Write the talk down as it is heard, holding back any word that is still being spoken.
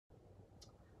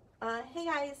Hey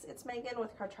guys, it's Megan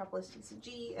with Cardtropolis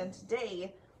TCG, and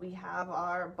today we have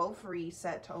our Bofuri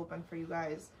set to open for you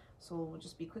guys. So we'll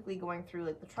just be quickly going through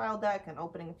like the trial deck and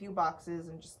opening a few boxes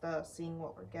and just seeing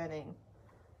what we're getting.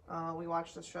 We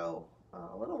watched the show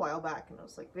a little while back and it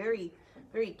was like very,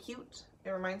 very cute.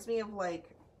 It reminds me of like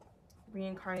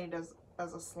reincarnated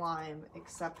as a slime,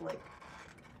 except like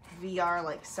VR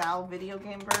like Sal video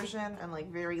game version and like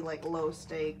very like low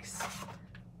stakes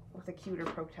with a cuter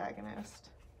protagonist.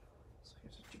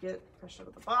 Here's what you get fresh out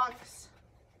of the box.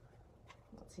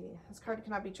 Let's see. This card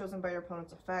cannot be chosen by your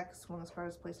opponent's effects. When this card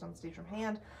is placed on the stage from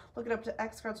hand, look it up to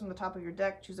X cards from the top of your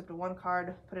deck, choose up to one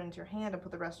card, put it into your hand, and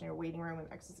put the rest in your waiting room,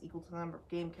 and X is equal to the number of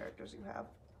game characters you have.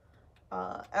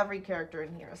 Every character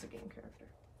in here is a game character.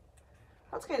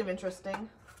 That's kind of interesting.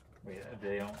 Wait,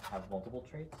 they don't have multiple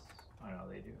traits? I don't know,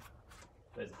 they do.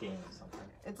 But it's game or something.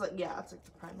 It's like, yeah, it's like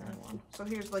the primary one. So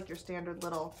here's like your standard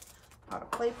little how to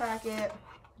play packet.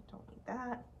 Don't need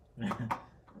that.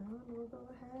 And we'll go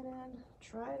ahead and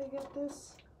try to get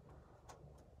this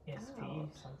ESP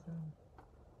out. something?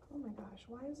 Oh my gosh,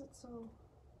 why is it so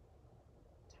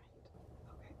tight?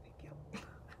 Okay, thank you.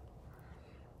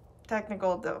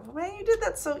 Technical difficulty. Man, you did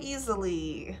that so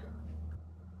easily.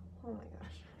 Oh my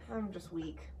gosh, I'm just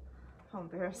weak. How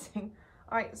embarrassing.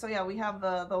 Alright, so yeah, we have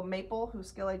the Maple, whose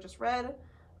skill I just read.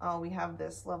 We have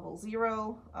this level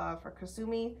 0 for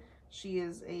Kasumi. She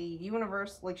is a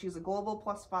universe, like she's a global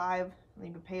 +5, and then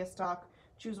you can pay a stock.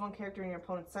 Choose one character in your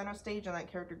opponent's center stage, and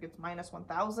that character gets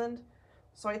 -1000.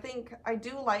 So I think I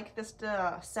do like this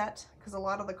set, because a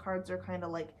lot of the cards are kind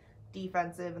of like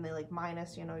defensive, and they like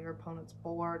minus, you know, your opponent's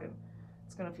board, and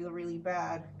it's going to feel really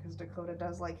bad, because Dakota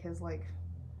does like his like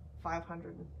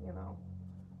 500, you know,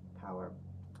 power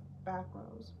back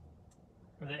rows.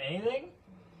 Is it anything?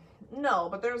 No,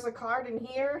 but there's a card in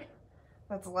here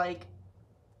that's like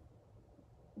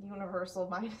universal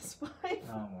 -5.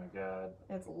 Oh my god.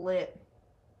 It's lit.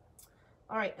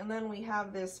 Alright, and then we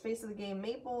have this Face of the Game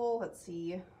Maple. Let's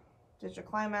see.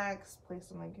 Digiclimax.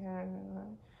 Place on the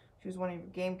game. Choose one of your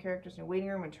game characters in your waiting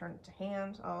room and turn it to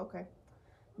hand. Oh, okay.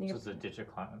 So it's a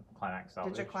Digiclimax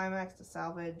salvage? Digiclimax to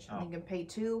salvage. Oh. And you can pay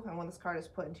 2, and when this card is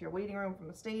put into your waiting room from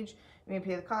the stage, you may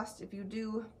pay the cost. If you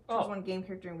do, choose one game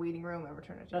character in waiting room and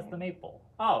return it to That's your the hand. Maple.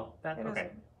 Oh, that's It okay.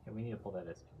 is. Yeah, we need to pull that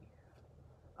SP.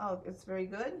 Oh, it's very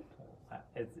good?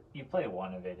 You play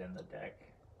one of it in the deck.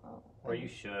 Oh. Or you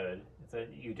should.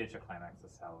 You Digiclimax to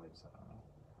salvage, so I don't know.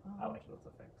 Oh. I like those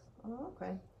effects. Oh,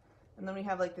 okay. And then we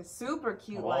have like this super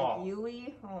cute Wow. like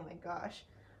Yui. Oh my gosh.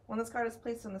 When this card is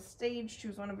placed on the stage,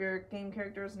 choose one of your game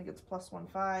characters and it gets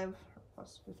 +15, or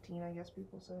 +15 I guess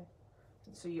people say.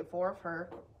 So you get 4 of her.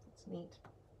 That's neat.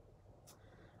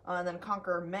 And then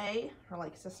Conquer May, her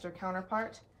like sister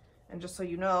counterpart. And just so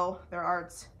you know, their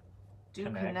arts do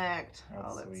connect.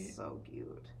 Oh, that's sweet. so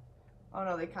cute. Oh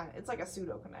no, it's like a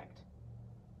pseudo connect.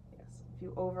 Yes, if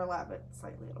you overlap it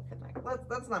slightly, it'll connect.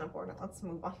 That's not important. Let's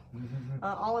move on.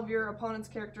 All of your opponent's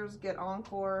characters get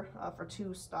Encore for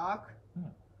 2 stock.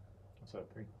 So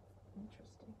 3.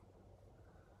 Interesting.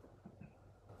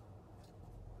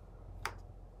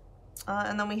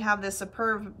 And then we have this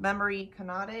Superb Memory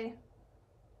Kanade.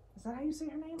 Is that how you say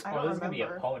her name? I don't this is remember. going to be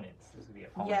opponents. This is going to be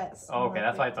opponents. Yes. Oh, okay,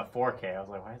 that's why it's a 4K. I was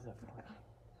like, why is it 4K?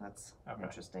 That's Okay.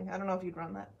 interesting. I don't know if you'd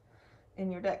run that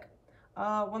in your deck.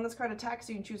 When this card attacks,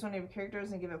 you can choose one of your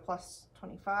characters and give it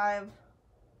 +25.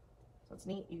 So that's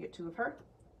neat. You get 2 of her.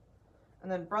 And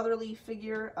then Brotherly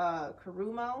Figure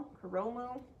Kuromu.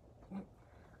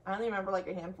 I only remember like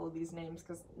a handful of these names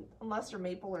because unless you're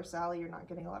Maple or Sally, you're not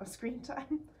getting a lot of screen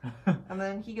time. And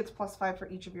then he gets +5 for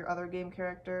each of your other game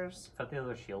characters. Is that the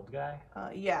other shield guy?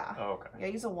 Yeah. Oh, okay. Yeah,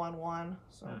 he's a 1/1,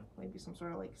 so maybe some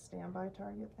sort of like standby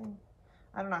target thing.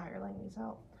 I don't know how you're laying these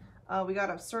out. We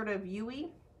got Assertive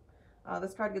Yui.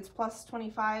 This card gets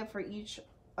 +25 for each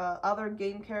other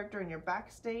game character in your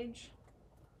backstage.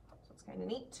 So it's kind of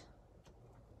neat.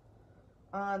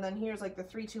 And then here's like the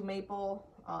 3/2 Maple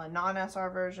non-SR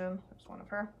version. There's one of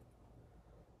her.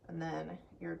 And then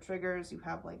your triggers, you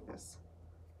have like this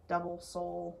double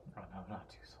soul. Oh, no, not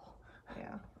 2 soul.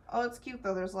 Yeah. Oh, it's cute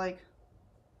though. There's like,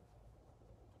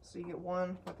 so you get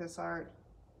 1 with this art,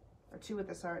 or 2 with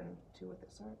this art, and 2 with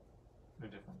this art. They're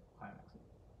different climaxes.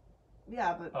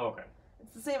 Yeah, but Oh, okay.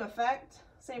 it's the same effect,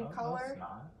 same No, color. No, it's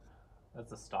not.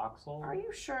 That's a stock soul. Are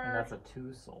you sure? And that's a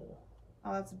 2 soul.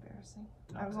 Oh, that's embarrassing.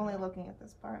 No, I was only looking at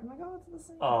this part. I'm like, oh, it's the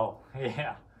same. Oh,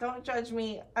 yeah. Don't judge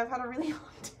me. I've had a really long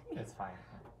day. It's fine.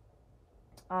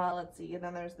 Let's see. And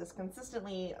then there's this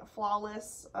consistently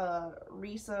flawless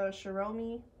Risa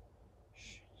Shiromi.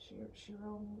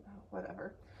 Shiromi,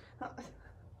 whatever.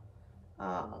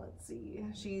 Let's see.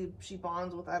 She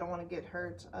bonds with I don't want to get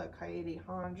hurt. Kaede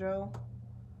Hanjo.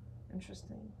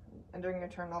 Interesting. And during your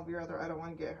turn, all of your other I don't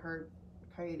want to get hurt.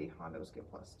 Kaede Hondos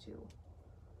get +2.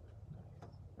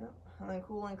 Yep. And then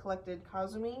Cool and Collected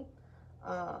Kazumi.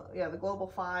 Yeah, the Global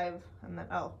 5. And then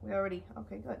we already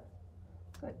okay, good.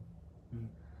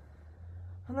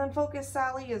 And then Focus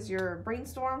Sally is your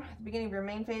Brainstorm. At the beginning of your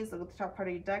main phase, look at the top part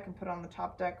of your deck and put it on the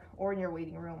top deck or in your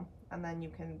waiting room. And then you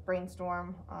can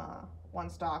Brainstorm 1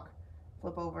 stock,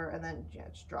 flip over, and then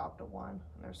just drop to 1. And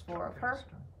there's 4 of her.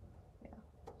 Yeah,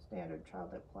 standard Trial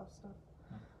Deck Plus stuff.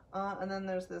 And then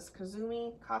there's this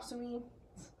Kasumi.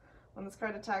 When this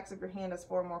card attacks, if your hand has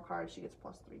 4 more cards, she gets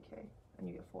 +3k, and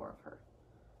you get 4 of her.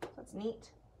 So that's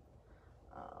neat.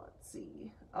 Let's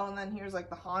see. Oh, and then here's like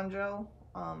the Hanjo.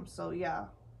 So yeah,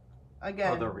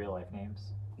 again. Oh, the real life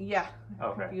names. Yeah.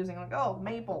 Okay. Confusing. Like,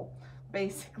 Maple,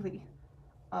 basically.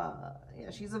 Yeah,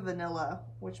 she's a vanilla,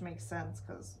 which makes sense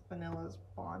because vanilla's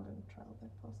Bond and Trial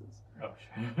Deck Pluses. Oh,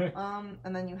 sure.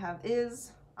 And then you have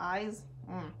Eyes.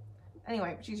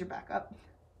 Anyway, she's your backup,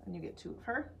 and you get 2 of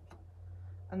her.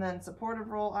 And then supportive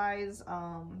role Eyes,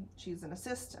 she's an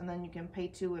assist, and then you can pay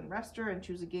 2 and rest her and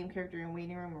choose a game character in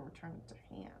waiting room and return it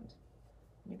to hand.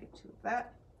 You get 2 of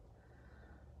that.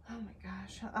 Oh my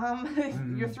gosh.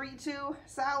 Your 3/2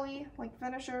 Sally, like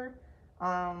finisher.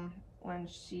 When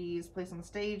she's placed on the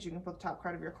stage, you can put the top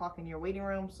card of your clock in your waiting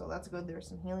room, so that's good. There's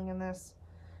some healing in this.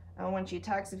 And when she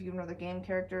attacks, if you have another game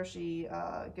character, she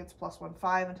gets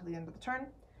 +1/5 until the end of the turn.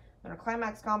 Then her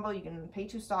climax combo, you can pay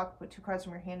 2 stock, put 2 cards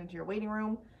from your hand into your waiting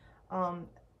room.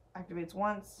 Activates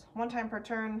one time per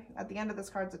turn. At the end of this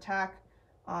card's attack,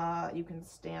 you can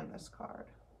stand this card.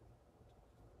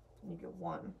 You get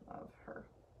 1 of her.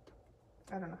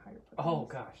 I don't know how you're putting Oh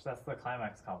these. gosh, that's the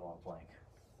climax combo I'm playing.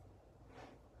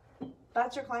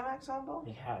 That's your climax combo?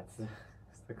 Yeah,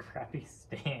 it's the crappy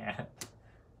stand.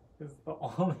 It's the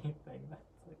only thing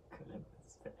that's like good in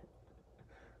this fit.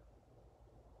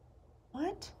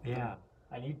 What? Yeah,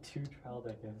 I need 2 Trial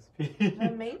Deck The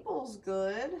SP. Maple's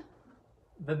good.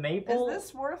 The Maple. Is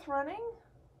this worth running?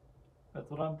 That's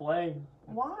what I'm playing.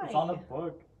 Why? It's on the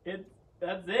book.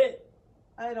 That's it.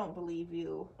 I don't believe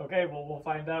you. Okay, well we'll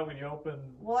find out when you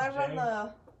open. Well, I run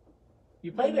James.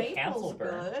 You play the cancel Maple's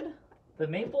burn. good. The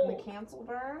Maple. The cancel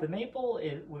burn. The Maple,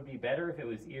 it would be better if it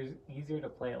was easier to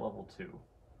play at level 2.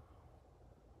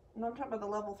 No, I'm talking about the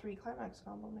level 3 climax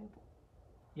combo Maple.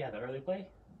 Yeah, the early play.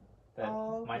 That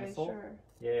Oh, okay, minus soul. sure.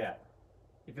 Yeah.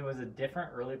 If it was a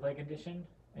different early play condition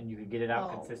and you could get it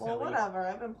out consistently. Well, whatever.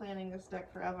 I've been planning this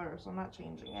deck forever, so I'm not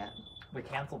changing it. The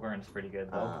cancel burn's pretty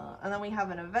good though. And then we have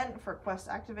an event for quest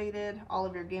activated. All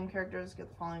of your game characters get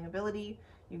the following ability.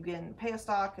 You can pay a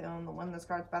stock, and when this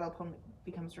card's battle opponent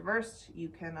becomes reversed, you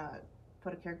can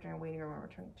put a character in waiting room and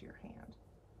return it to your hand.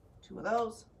 2 of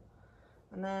those.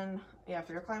 And then, yeah,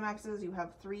 for your climaxes, you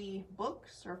have 3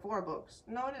 books, or 4 books.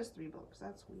 No, it is 3 books.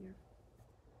 That's weird.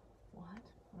 What?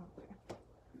 Okay.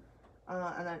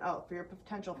 And then, for your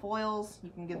potential foils,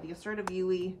 you can get the Assertive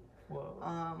Yui,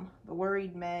 Whoa. the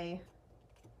Worried May,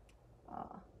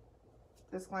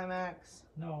 this climax,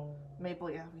 No.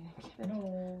 Maple, yeah, we didn't get it.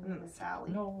 No. And then the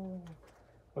Sally. No.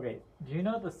 Okay, do you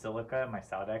know the Silica in my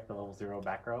Sao deck, the level 0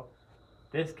 back row?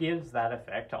 This gives that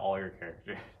effect to all your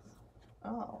characters.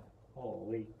 Oh.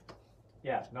 Holy.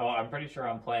 Yeah, no, I'm pretty sure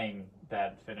I'm playing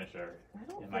that finisher I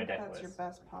don't in my think deck that's list. your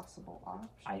best possible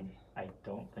option. I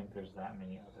don't think there's that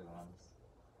many other ones.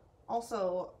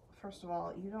 Also, first of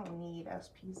all, you don't need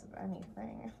SPs of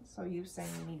anything. So you saying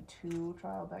you need 2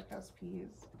 trial deck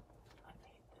SPs?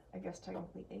 I guess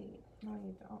technically 8. No,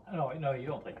 you don't. No, you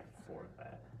don't play 4 of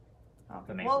that. Okay.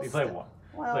 The main, Well, you play still. 1.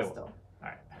 Well, Play still.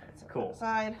 Alright, Set cool. that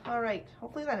aside. All right.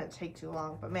 Hopefully that didn't take too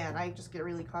long. But man, I just get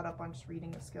really caught up on just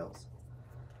reading the skills.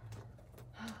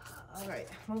 All right.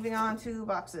 Moving on to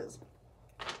boxes.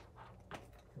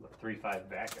 3/5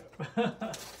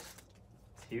 backup.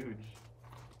 It's huge.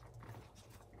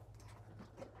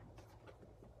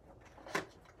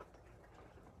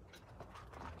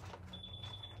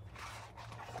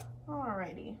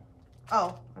 Alrighty.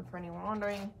 Oh, and for anyone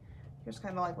wondering, here's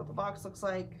kind of like what the box looks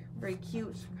like. Very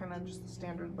cute, kind of just the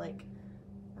standard, like,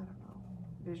 I don't know,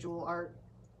 visual art.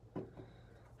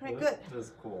 Alright, good. This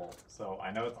is cool. So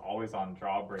I know it's always on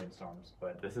draw brainstorms,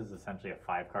 but this is essentially a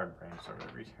 5-card brainstorm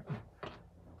every turn. At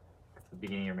the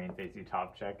beginning of your main phase, you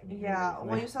top check. And you Yeah,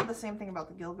 well, you said the same thing about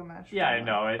the Gilgamesh. Yeah, I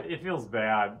know. It feels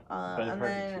bad. But it's and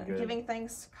then good. Giving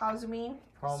Thanks Kazumi.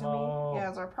 Promo. Yeah,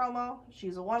 as our promo.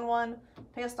 She's a 1/1.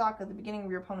 Pay a stock at the beginning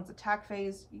of your opponent's attack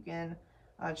phase. You can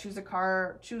choose a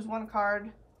card, choose one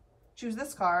card, choose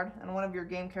this card and one of your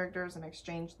game characters and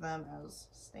exchange them as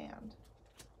stand.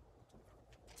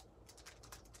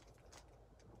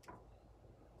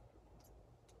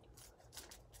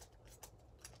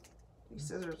 These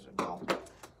scissors are dull.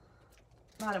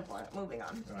 Not important. Moving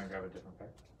on. You want to grab a different pair?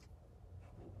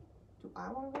 Do I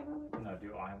want to go another? No,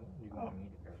 you want me to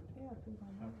grab it? Yeah, please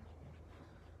don't.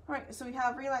 Alright, so we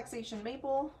have Relaxation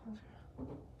Maple.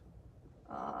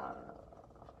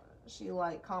 She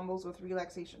like combos with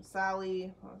Relaxation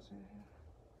Sally.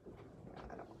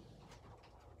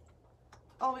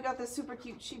 Oh, we got this super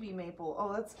cute chibi maple.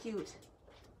 Oh, that's cute.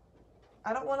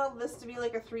 I don't want this to be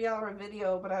like a 3-hour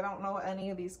video, but I don't know what any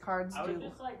of these cards do. I would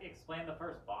just like explain the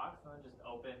first box and then just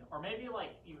open, or maybe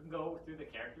like you can go through the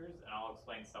characters and I'll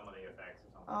explain some of the effects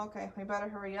or something. Okay, we better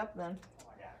hurry up then. Oh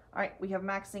my god. Alright, we have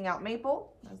Maxing Out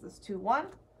Maple. That's this 2-1.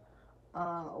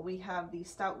 We have the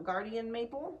Stout Guardian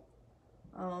Maple.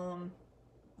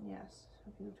 Yes,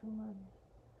 a few 2-1.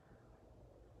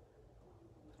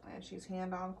 And she's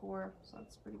hand encore, so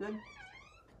that's pretty good.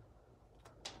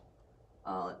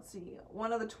 Let's see.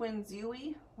 One of the twins,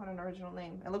 Yui. What an original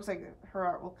name. It looks like her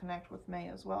art will connect with May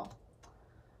as well.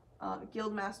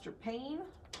 Guildmaster Pain.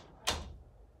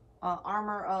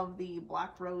 Armor of the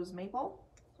Black Rose Maple.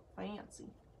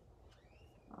 Fancy.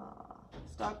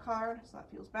 Stock card, so that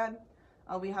feels bad.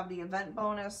 We have the event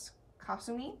bonus,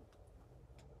 Kasumi.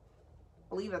 I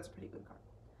believe that's a pretty good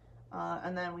card.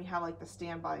 And then we have like the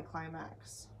standby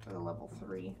climax for the level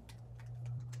 3.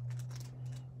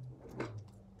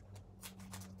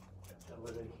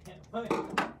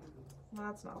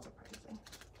 That's not surprising.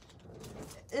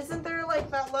 Isn't there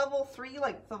like that level 3,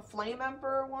 like the Flame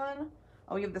Emperor one?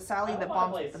 Oh, you have the Sally that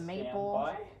bombs with the maple.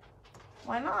 Standby.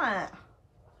 Why not?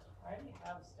 I already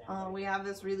have standby. We have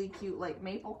this really cute like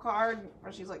maple card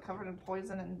where she's like covered in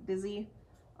poison and dizzy.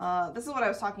 This is what I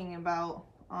was talking about.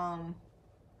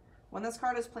 When this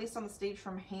card is placed on the stage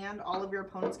from hand, all of your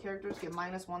opponent's characters get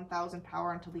minus 1,000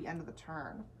 power until the end of the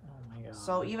turn. Oh my god.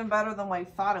 So even better than what I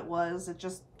thought it was, it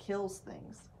just kills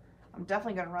things. I'm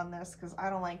definitely going to run this because I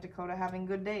don't like Dakota having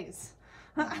good days.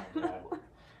 Oh my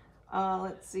god.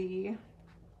 Let's see.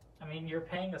 I mean, you're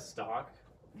paying a stock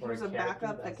for Here's a character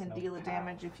backup that that's can no deal the power.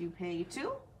 damage if you pay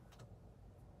 2.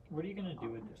 What are you gonna do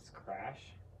with this crash?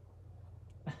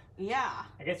 Yeah.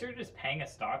 I guess you're just paying a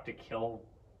stock to kill,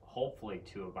 hopefully,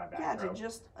 2 of my back Yeah, row. to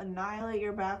just annihilate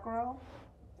your back row.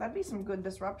 That'd be some good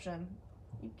disruption.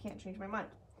 You can't change my mind.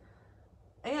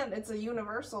 And it's a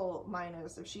universal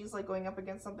minus. If she's like going up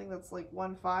against something that's like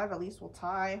 1-5, at least we'll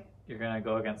tie. You're gonna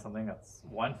go against something that's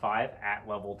 1-5 at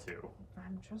level 2.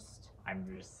 I'm just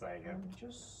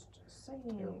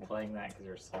saying. You're playing that because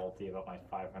you're salty about my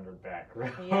 500 back row.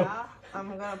 Yeah, I'm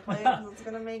gonna play it because it's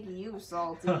gonna make you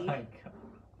salty. Oh my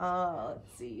god.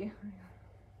 Let's see.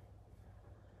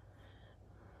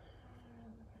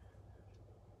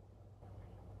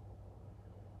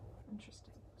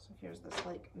 Interesting. So here's this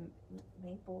like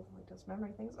maple, like does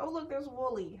memory things. Oh look, there's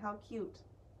Wooly. How cute.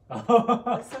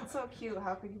 This set's so cute.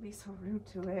 How could you be so rude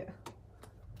to it?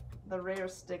 The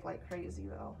rares stick like crazy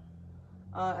though.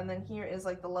 And then here is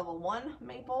like the level 1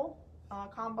 maple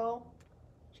combo.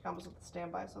 She combos with the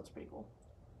standby, so it's pretty cool.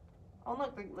 Oh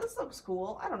look, this looks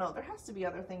cool. I don't know, there has to be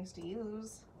other things to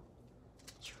use.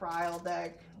 Trial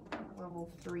deck, level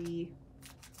 3.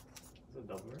 Is it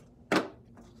double rare?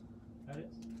 That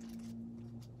is.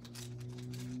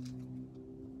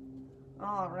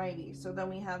 Alrighty, so then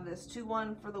we have this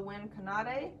 2-1 for the win,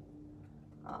 Kanade. It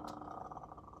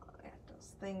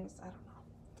does things, I don't know.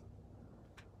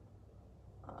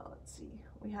 Let's see.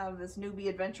 We have this newbie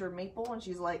adventure Maple, and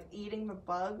she's like eating the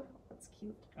bug. That's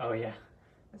cute. Oh yeah.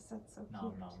 This set's so No,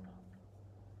 cute. no.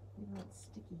 Even though it's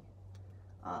sticky.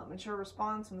 Ensure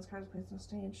response when this card is placed on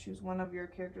stage. Choose one of your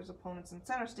character's opponents in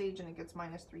center stage, and it gets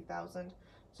minus 3,000.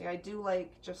 So yeah, I do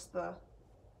like just the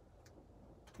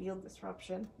field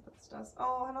disruption that this does.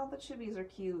 Oh, and all the chibis are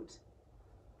cute.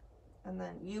 And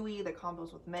then Yui that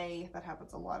combos with May. That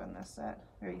happens a lot in this set.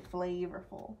 Very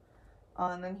flavorful.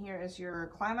 And then here is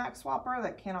your Climax Swapper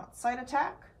that cannot side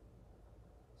attack.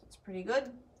 So it's pretty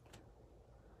good.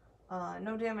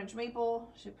 No damage Maple.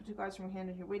 Should put 2 cards from your hand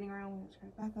in your waiting room.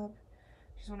 Back up.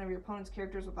 Choose one of your opponent's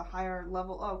characters with a higher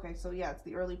level. Oh, okay, so yeah, it's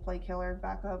the early play killer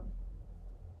backup.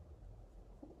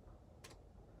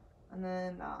 And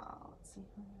then, let's see.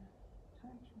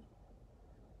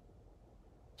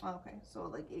 Okay, so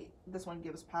like this one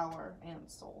gives power and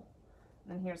soul.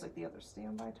 And then here's like the other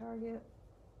standby target.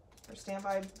 Or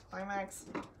standby climax.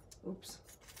 Oops.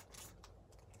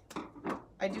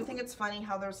 I do think it's funny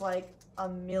how there's like a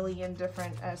million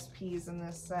different SPs in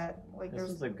this set. Like This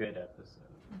there's is a good episode.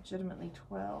 legitimately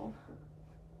 12.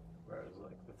 Where it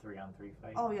was like the 3-on-3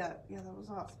 fight. Oh yeah, that was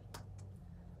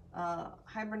awesome.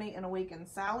 Hibernate and Awaken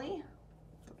Sally.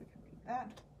 So we can read that.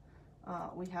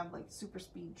 We have like Super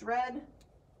Speed Dread.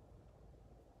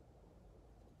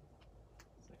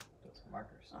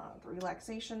 markers. The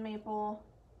Relaxation Maple.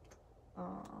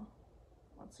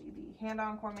 Let's see, the Hand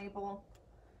Encore Maple.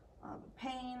 The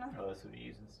Pain. Oh, this would be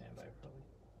used in standby probably.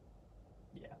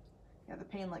 Yeah. Yeah, the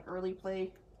Pain like early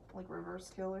play, like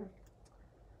reverse killer.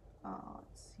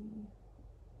 Let's see.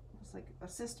 It's like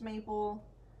Assist Maple.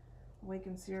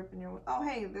 Awaken Syrup in your... Oh,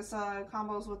 hey, this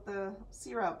combos with the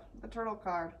Syrup, the turtle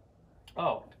card.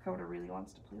 Oh. Dakota really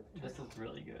wants to play with the turtle. This is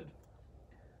really good.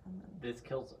 This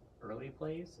kills early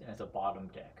plays, and it's a bottom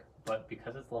deck. But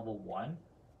because it's level 1,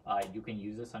 you can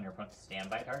use this on your opponent's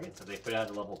standby target. So if they put it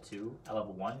at a level 2, at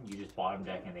level 1, you just bottom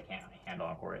deck and they can't hand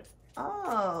encore it.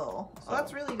 Oh, So,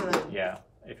 that's really good. Yeah.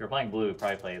 If you're playing blue,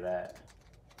 probably play that.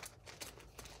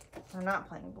 We're not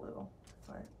playing blue,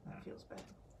 but that feels bad.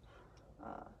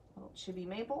 Little Chibi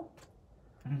Maple.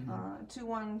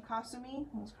 2/1 Kasumi.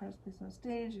 Those cards placed on the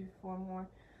stage. You 4 more.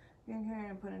 You can carry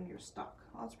and put into your stock.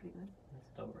 Oh, that's pretty good.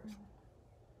 That's over.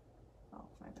 Oh,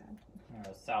 my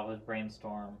bad. Salvage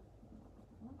Brainstorm.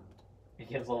 It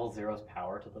gives level 0's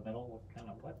power to the middle.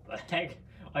 What the heck?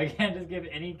 I can't just give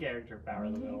any character power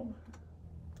to the middle.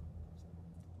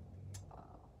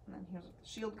 And then here's the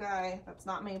shield guy. That's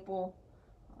not Maple.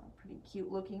 Pretty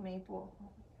cute looking Maple. Oh my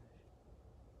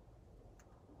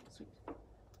gosh. Sweet.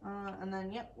 And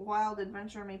then, yep, Wild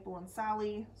Adventure Maple and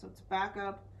Sally. So it's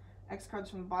backup. X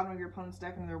cards from the bottom of your opponent's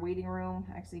deck in their waiting room.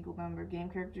 X equal number of game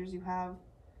characters you have.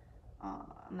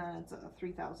 And then it's a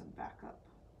 3,000 backup.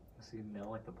 So you mill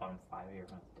like the bottom 5 of your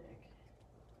opponent's deck.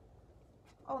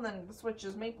 Oh, and then the switch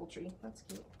is Maple Tree. That's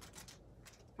cute.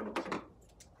 Pretty cute.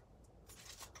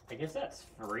 I guess that's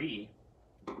free.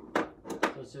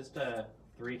 So it's just a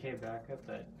 3k backup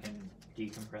that can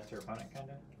decompress your opponent, kind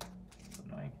of. It's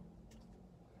annoying.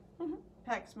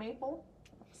 Hex Maple.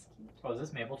 That's cute. Oh, is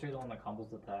this Maple Tree the one that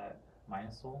combos with that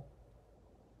Minus Soul?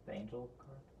 The Angel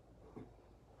card?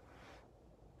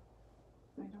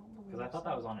 I don't believe Because I thought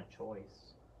that was on a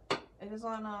choice. It is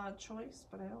on a choice,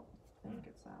 but I don't think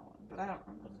it's that one. But I don't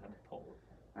remember. I'll just have to pull it.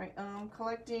 Alright,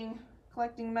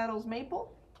 collecting metals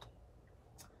Maple.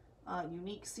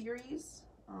 Unique series.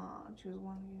 Choose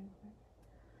one.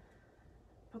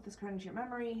 Put this card into your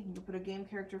memory. You can put a game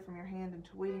character from your hand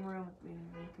into waiting room. Waiting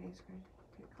room phase card.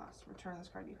 Okay, cost. Return this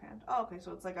card to your hand. Oh, okay,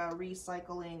 so it's like a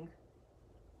recycling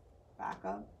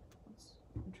backup. That's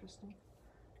interesting.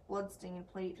 Bloodstained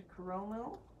Plate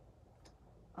Kuromu.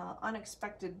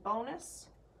 Unexpected bonus.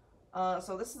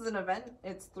 So this is an event.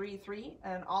 It's 3/3,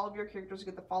 and all of your characters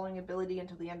get the following ability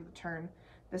until the end of the turn.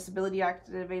 This ability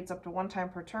activates up to 1 time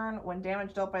per turn. When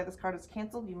damage dealt by this card is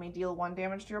canceled, you may deal 1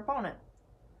 damage to your opponent.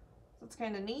 So it's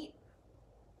kind of neat.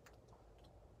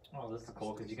 Oh, this is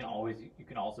cool because you can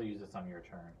also use this on your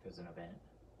turn if it's an event.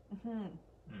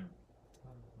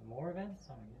 More events?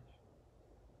 Oh my gosh.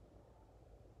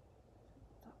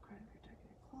 Top card of your deck in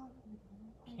your club.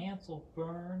 Cancel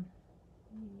burn.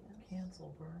 Yes.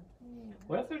 Cancel burn. Yeah.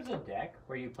 What if there's a deck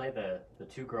where you play the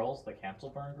 2 girls, the cancel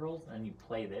burn girls, and you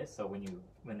play this, so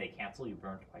when they cancel, you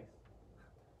burn twice?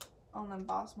 Oh, and then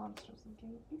boss monsters and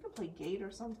gate. You could play gate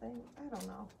or something. I don't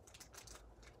know.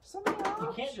 So many options.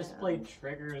 You can't just play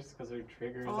triggers because they're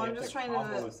triggers. Oh, They I'm have just to trying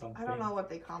combo to. with something. I don't know what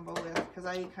they combo with because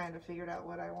I kind of figured out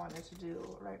what I wanted to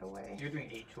do right away. You're doing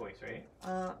 8 choice, right?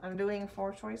 I'm doing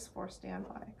 4 choice, 4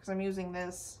 standby because I'm using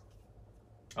this.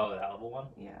 Oh, that level one?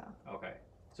 Yeah. Okay.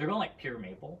 So you're going like pure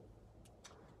maple?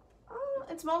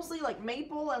 It's mostly like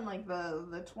maple and like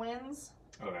the twins.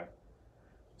 Okay.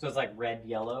 So it's like red,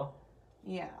 yellow?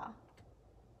 Yeah.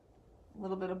 A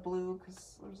little bit of blue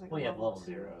because there's like. Well, you have level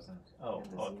 2. 0s and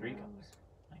 3 colors.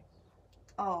 Nice.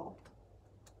 Oh.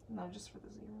 No, just for the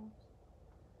zeros.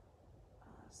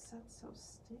 That's so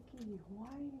sticky. Why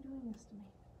are you doing this to me?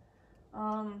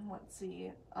 Let's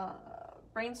see.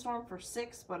 Brainstorm for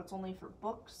 6, but it's only for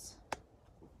books.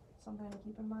 Something to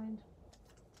keep in mind.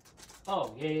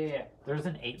 Oh, yeah. There's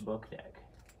an 8-book deck.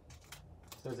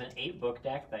 So there's an 8-book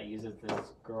deck that uses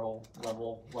this girl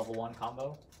level 1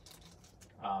 combo.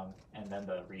 And then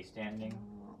the restanding.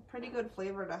 Pretty good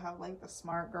flavor to have like the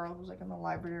smart girl who's like in the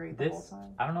library the whole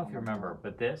time. I don't know if you remember,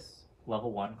 but this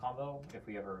level 1 combo, if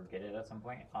we ever get it at some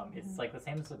point, it's like the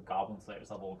same as the Goblin Slayer's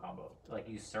level 1 combo. Like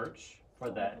you search for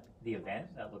the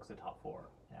event that looks at top 4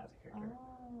 as a character.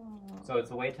 Oh. So it's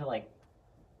a way to like,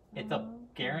 it's a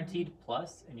guaranteed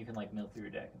plus, and you can like mill through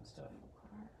your deck and stuff.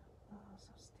 Oh,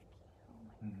 so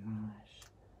sticky. Oh my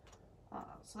gosh.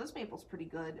 So this maple's pretty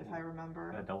good if I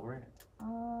remember. Double rare?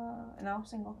 No,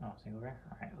 single. Oh, single rare?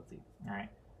 Alright, let's see. Alright.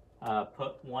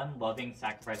 Put 1 loving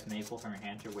sacrifice maple from your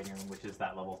hand to your waiting room, which is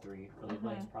that level 3 early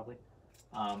play, probably.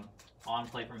 On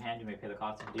play from hand, you may pay the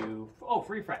cost to do. Oh,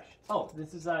 free fresh. Oh,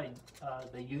 this is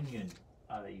the union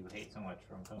that you hate so much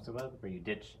from Kosovo, where you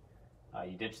ditch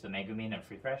You ditch the Megumin and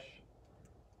Free Fresh.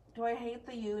 Do I hate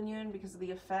the Union because of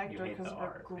the effect You or hate because the of her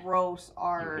art. gross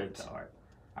art? You hate the art.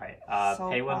 Alright, So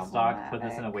pay 1 stock, put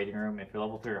this in a problematic. waiting room. If you're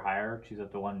level 3 or higher, choose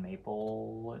up to 1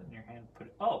 maple in your hand. Put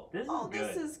it. Oh, this is good.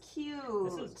 This is cute.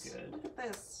 This is good. Look at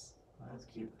this. That's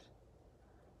cute.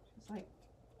 She's like,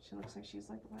 she looks like she's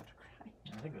like about to cry.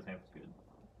 I think this maple's good.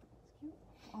 It's cute.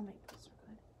 All maples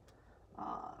are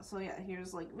good. So yeah,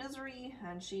 here's like Misery,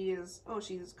 and she's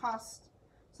cost.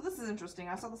 So this is interesting.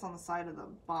 I saw this on the side of the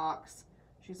box.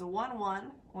 She's a 1/1.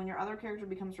 When your other character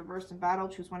becomes reversed in battle,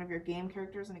 choose one of your game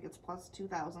characters and it gets plus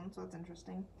 2,000, so that's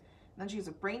interesting. And then she has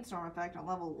a Brainstorm effect on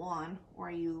level 1, where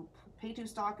you pay 2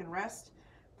 stock and rest,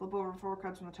 flip over 4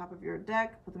 cards from the top of your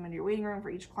deck, put them into your waiting room.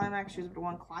 For each climax, choose up to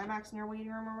 1 climax in your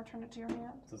waiting room and return it to your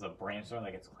hand. So it's a Brainstorm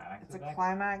that gets climax. It's a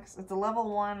climax. It's a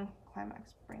level 1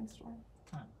 climax Brainstorm.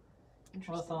 Huh.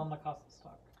 Interesting. Well, that's all on the cost of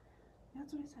stock. Yeah,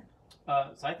 that's what I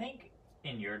said. So I think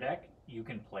in your deck, you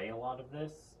can play a lot of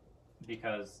this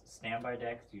because standby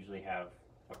decks usually have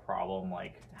a problem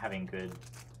like having good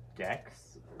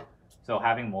decks. So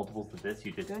having multiples of this,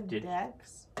 you just Good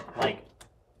decks. like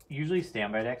usually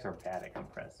standby decks are bad at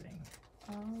compressing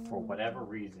Oh, for whatever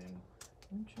reason.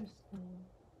 interesting.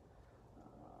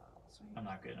 I'm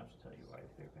not good enough to tell you why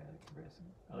they're bad at compressing,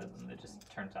 other than it just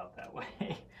turns out that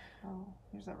way. Oh,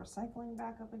 here's that recycling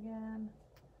back up again.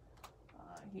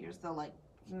 Here's the like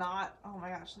not. Oh my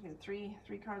gosh! Look at three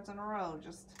cards in a row.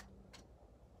 Just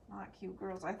not cute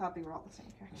girls. I thought they were all the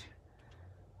same character.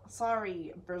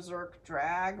 Sorry, Berserk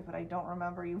Drag, but I don't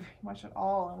remember you very much at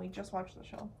all, and we just watched the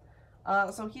show.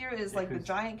 So here is like the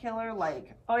giant killer.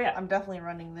 Like, Oh yeah, I'm definitely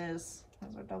running this.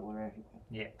 Those are double rare.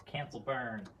 yeah. Cancel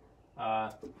burn.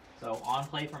 So on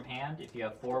play from hand, if you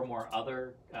have 4 or more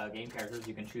other game characters,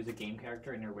 you can choose a game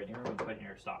character in your waiting room and put it in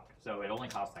your stock. So it only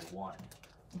costs like 1.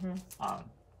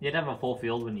 You'd have a full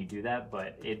field when you do that,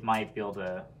 but it might be able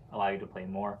to allow you to play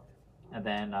more. And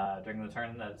then during the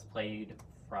turn that's played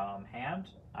from hand,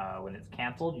 when it's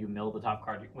canceled, you mill the top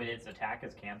card. When its attack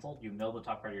is canceled, you mill the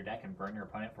top card of your deck and burn your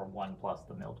opponent for 1 plus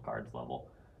the milled card's level.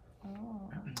 Oh.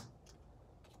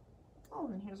 Oh,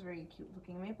 and here's a very cute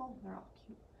looking maple. They're all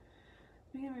cute.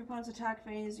 Beginning of your opponent's attack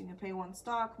phase, you can pay 1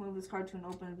 stock, move this card to an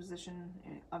open position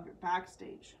of your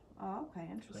backstage. Oh, okay,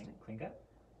 interesting. Clean cut?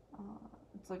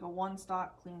 It's like a 1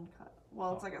 stock clean cut.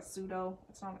 Well, it's like a pseudo.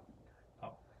 It's not a.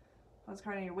 Oh. Put this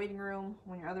card in your waiting room.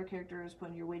 When your other character is put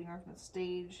in your waiting room from the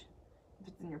stage, if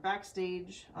it's in your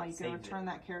backstage, you can return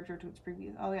that character to its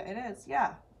previous. Oh, yeah, it is.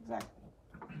 Yeah, exactly.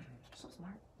 You're so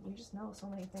smart. You just know so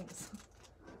many things.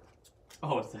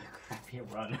 Oh, it's a crappy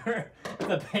runner. It's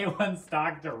a pay 1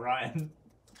 stock to run.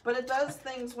 But it does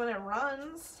things when it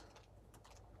runs.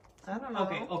 I don't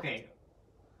know. Okay.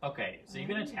 So you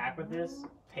can attack with this,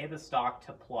 pay the stock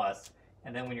to plus,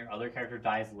 and then when your other character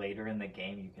dies later in the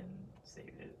game, you can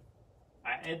save it.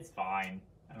 It's fine.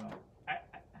 I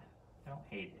don't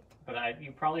hate it, but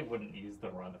you probably wouldn't use the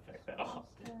run effect that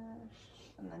often.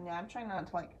 And then yeah, I'm trying not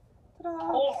to like. Ta-da,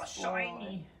 Oh,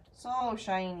 shiny! So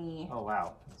shiny. Oh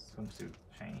wow, this swimsuit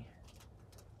shiny.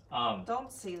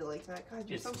 Don't say it like that. God,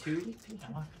 you're It's so 2. creepy.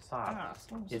 I'm not gonna stop.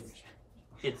 Swimsuit.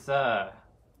 It's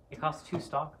it costs 2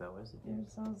 stock though, is it? You're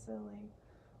so silly.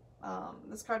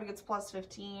 This card gets plus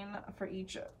 15 for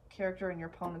each character in your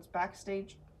opponent's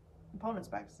backstage.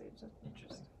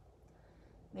 Interesting.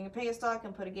 Then you pay a stock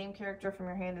and put a game character from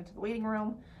your hand into the waiting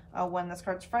room. When this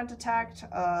card's front attacked,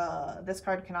 this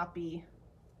card cannot be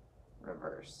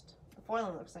reversed. The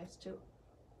foiling looks nice too.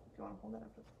 If you want to hold that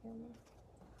up for the camera.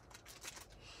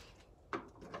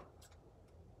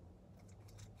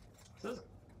 This is,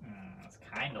 it's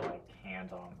kind of like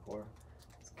hand encore.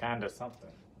 It's kind of something.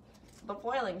 The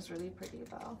foiling's really pretty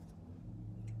though.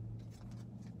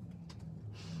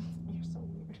 You're so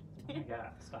weird. Oh my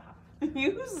god, stop.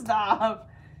 You stop.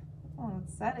 Oh,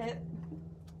 said it.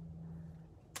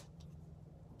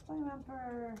 Flame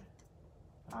Emperor.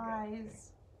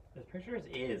 Eyes. This picture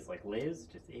is like Liz,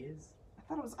 just is. I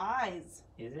thought it was eyes.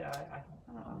 Is it? I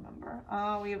don't remember.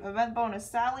 We have event bonus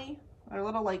Sally. Their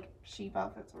little like sheep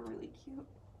outfits were really cute.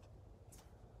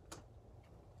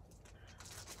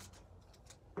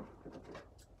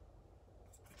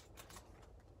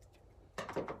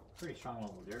 Pretty strong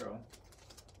level 0.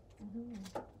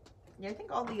 Yeah, I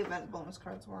think all the event bonus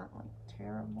cards weren't like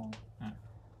terrible.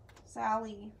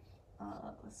 Sally,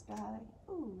 this guy.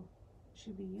 Ooh,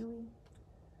 should be Yui.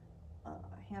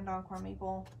 Hand Encore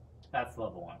Maple. That's the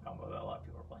level 1 combo that a lot of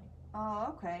people are playing. Oh,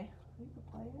 okay. You could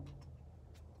play it.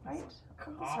 Right?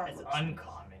 It's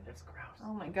uncommon. It's gross.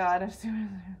 Oh my god, I've seen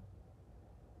it.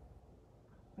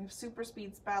 We have Super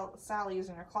Speed Sally's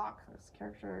in your clock. This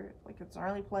character, like it's an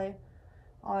early play.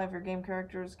 All of your game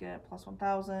characters get plus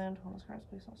 1,000. When this card's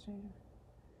placed on stage.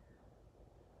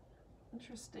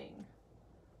 Interesting.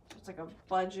 It's like a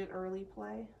budget early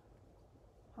play.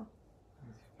 Huh.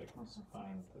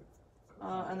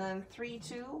 And then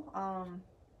 3/2.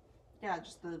 Yeah,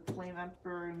 just the Flame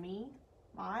Emperor and me.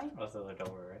 My. Oh, so they're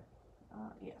double, right?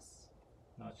 Yes.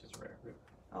 No, it's just rare.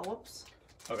 Oh, whoops.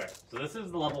 Okay, so this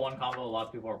is the level 1 combo a lot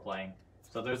of people are playing.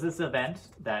 So there's this event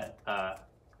that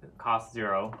costs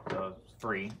 0, so it's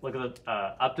free. Look at the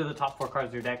up to the top 4 cards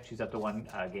of your deck, choose up to 1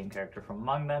 game character from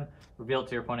among them, reveal it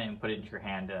to your opponent, and put it into your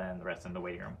hand, and the rest in the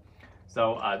waiting room.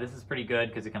 So this is pretty good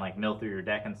because it can like mill through your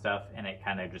deck and stuff, and it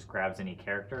kind of just grabs any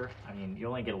character. I mean, you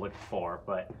only get a look at 4,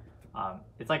 but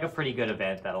it's like a pretty good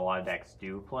event that a lot of decks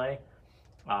do play.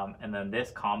 And then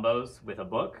this combos with a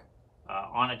book.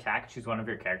 On attack, choose one of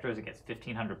your characters. It gets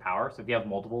 1,500 power. So if you have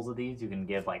multiples of these, you can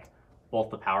give like both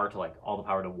the power to like all the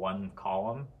power to one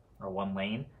column or one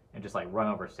lane, and just like run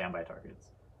over standby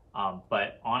targets.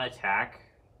 But on attack,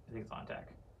 I think it's on attack.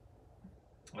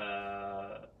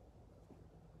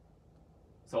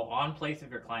 So on place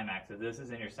of your climax, if this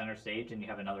is in your center stage and you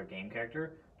have another game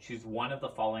character, choose one of the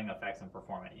following effects and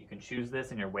perform it. You can choose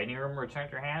this in your waiting room, return it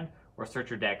to your hand, or search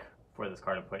your deck for this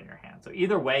card and put it in your hand. So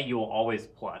either way, you will always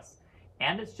plus.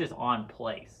 And it's just on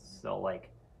place, so like,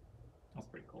 that's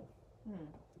pretty cool.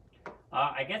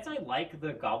 I guess I like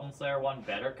the Goblin Slayer one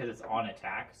better because it's on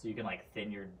attack, so you can like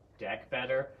thin your deck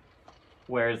better.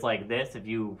 Whereas like this, if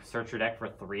you search your deck for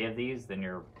 3 of these, then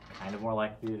you're kind of more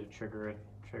likely to trigger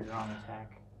on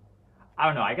attack. I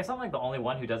don't know. I guess I'm like the only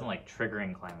one who doesn't like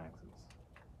triggering climaxes.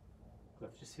 So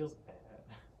it just feels bad.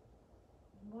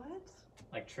 What?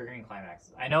 Like triggering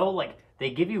climaxes. I know like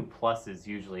they give you pluses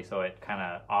usually, so it kind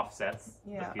of offsets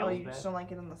the feels oh, you bit. just don't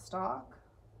like it in the stock?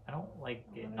 I don't like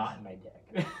it not in my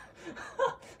deck.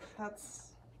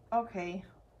 That's okay.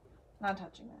 Not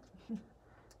touching it.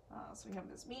 So we have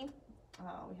this me. We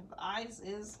have the eyes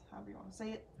is, however you want to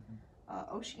say it.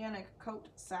 Oceanic Coat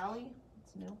Sally.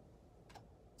 It's new.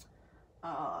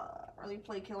 Early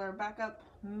play killer backup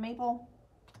Maple.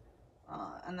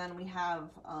 And then we have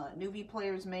newbie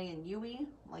players May and Yui,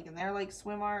 like in their like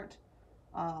swim art.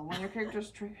 When your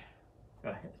character's trigger. Go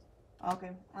ahead.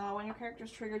 Okay. When your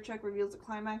character's trigger check reveals a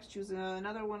climax, choose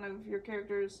another one of your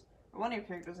characters, or one of your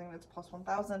characters, and it's plus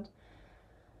 1,000.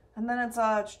 And then it's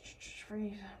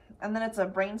a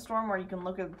brainstorm where you can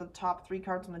look at the top 3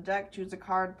 cards on the deck, choose a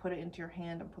card, put it into your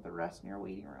hand, and put the rest in your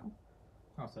waiting room.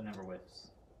 Oh, so it never whiffs.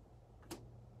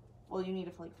 Well, you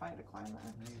need to like find a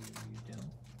climax. Maybe you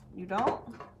don't. You don't?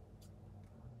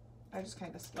 I just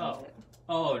kind of skimmed it.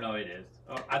 Oh, no, it is.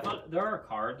 Oh, I thought there are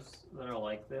cards that are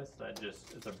like this that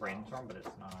just, it's a brainstorm, but it's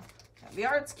not. Yeah, the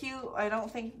art's cute. I don't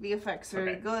think the effects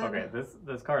are good. Okay,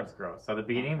 this card's gross. So at the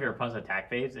beginning of your opponent's attack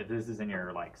phase, if this is in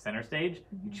your like center stage,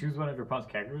 you choose one of your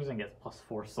opponent's characters and gets plus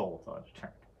 4 soul till it's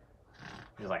turned.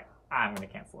 You're like, I'm going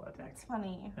to cancel that attack. That's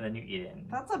funny. And then you eat it.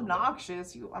 That's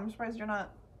obnoxious. I'm surprised you're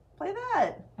not... Play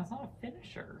that! That's not a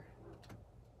finisher.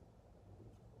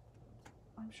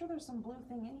 I'm sure there's some blue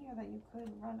thing in here that you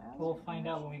could run out. We'll find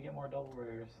out when we get more double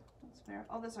rares. That's fair.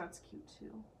 Oh, this art's cute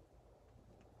too.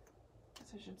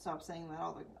 Guess I should stop saying that.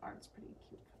 All the art's pretty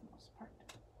cute for the most part.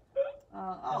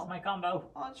 That's my combo.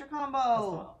 Oh, it's your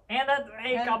combo. And that's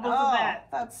 8 combos of that.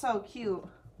 That's so cute.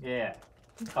 Yeah.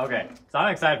 Okay, so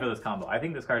I'm excited for this combo. I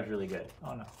think this card's really good.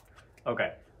 Oh no.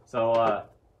 Okay, so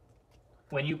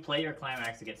when you play your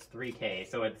climax, it gets 3k.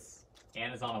 So it's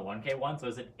and is on a 1k one, so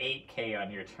it's an 8k on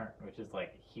your turn, which is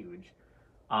like huge.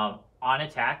 On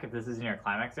attack, if this is in your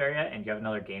climax area and you have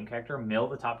another game character, mill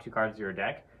the top 2 cards of your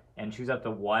deck and choose up to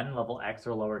 1 level X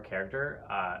or lower character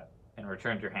and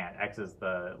return to your hand. X is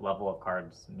the level of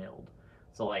cards milled.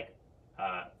 So like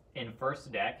in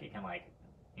first deck, it can like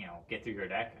get through your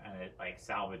deck and it like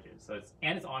salvages. So it's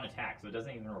on attack, so it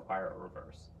doesn't even require a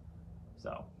reverse.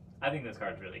 So I think this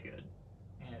card's really good,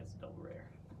 and it's double rare.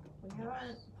 We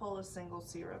haven't pulled a single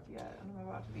syrup yet, and I'm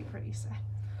about to be pretty sad.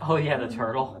 Oh yeah, the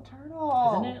turtle. The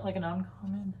turtle. Isn't it like an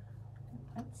uncommon?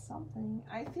 It's something.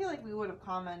 I feel like we would have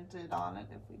commented on it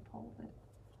if we pulled it.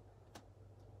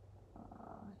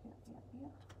 Yeah.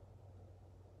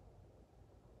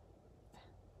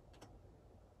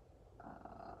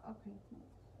 Okay.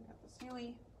 We got this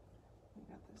Huey. We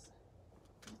got this.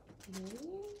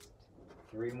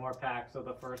 3 more packs of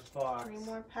the first box. 3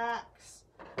 more packs.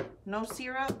 No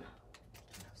syrup.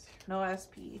 No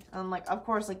SP. Like, of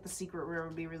course, like the secret rare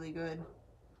would be really good.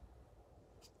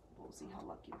 We'll see how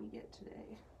lucky we get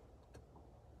today.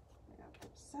 We got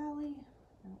this Sally,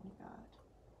 and we got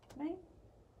May.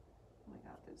 We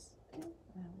got this, and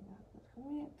we got this.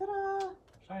 Ta-da!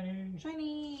 Shiny.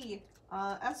 Shiny.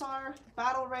 SR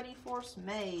Battle Ready Force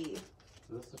May.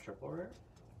 Is this a triple rare?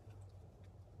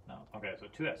 No. Okay, so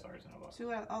 2 SRs in a box.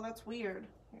 Oh, that's weird.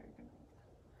 Here, you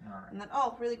can... Alright. And then,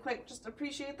 oh, really quick, just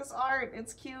appreciate this art.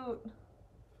 It's cute.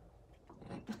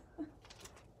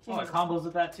 Oh, it combos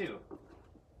with that too.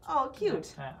 Oh,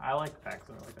 cute. I like packs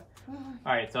that are like that.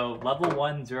 Alright, so level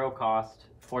 1, 0 cost,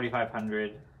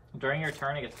 4,500. During your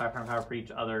turn, it gets 500 power for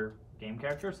each other game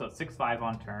character, so it's 6/5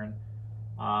 on turn.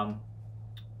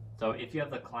 So if you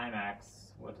have the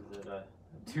climax, what is it,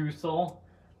 2 soul,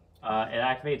 it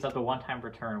activates up to 1 time per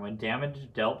turn. When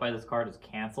damage dealt by this card is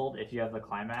cancelled, if you have the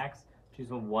climax, choose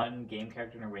one game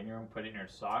character in your waiting room, put it in your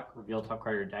stock, reveal top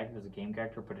card of your deck. If it's a game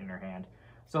character, put it in your hand.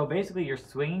 So basically, you're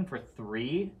swinging for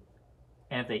 3,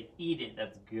 and if they eat it,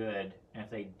 that's good. And if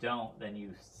they don't, then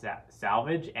you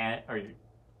salvage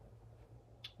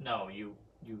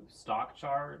you stock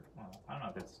charge. Well, I don't know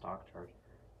if it's stock charge.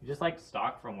 You just like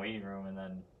stock from waiting room and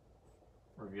then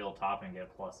reveal top and get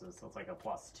pluses. So it's like a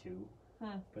 +2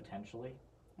 potentially.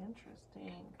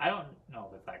 Interesting. I don't know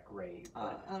if it's that great.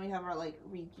 But... and we have our like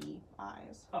Riki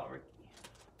eyes. Oh,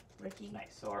 Ricky.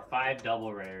 Nice. So our 5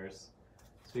 double rares.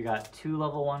 So we got 2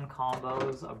 level 1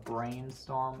 combos, a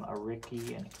Brainstorm, a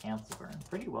Ricky, and a Cancel Burn.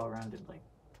 Pretty well rounded, like.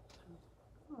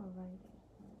 Alrighty.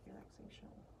 Relaxation.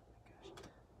 Oh my gosh.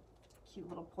 Cute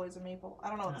little poison maple. I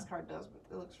don't know what this card does, but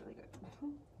it looks really good.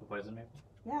 The poison maple?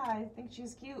 Yeah, I think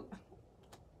she's cute.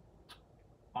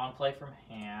 On play from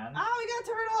hand. Oh, we got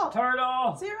Turtle!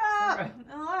 Turtle! Syrup! In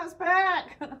the last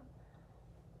pack!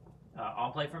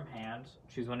 On play from hand,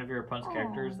 choose one of your opponent's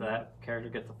characters. That character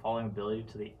gets the following ability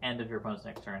to the end of your opponent's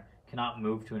next turn. Cannot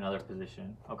move to another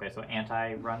position. Okay, so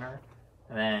anti-runner.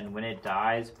 And then when it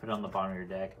dies, put it on the bottom of your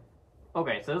deck.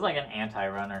 Okay, so it's like an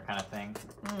anti-runner kind of thing.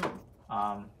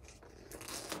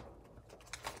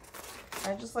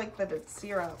 I just like that it's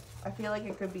syrup. I feel like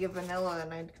it could be a vanilla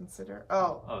and I'd consider...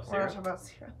 Oh, we're not syrup? talking about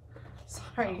syrup.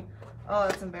 Sorry. Oh,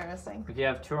 that's embarrassing. If you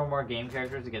have 2 or more game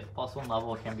characters, it gets +1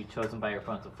 level. It can be chosen by your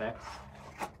opponent's effects.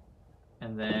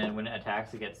 And then when it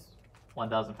attacks, it gets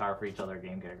 1,000 power for each other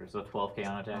game character. So 12k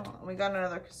on attack. Oh, we got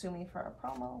another Kasumi for our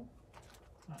promo.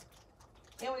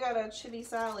 And we got a Chibi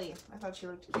Sally. I thought she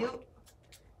looked cute.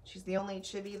 She's the only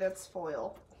Chibi that's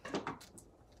foil.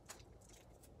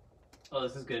 Oh,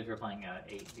 this is good if you're playing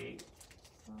 8-gate.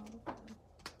 Oh, okay.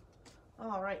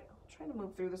 Alright. I'm trying to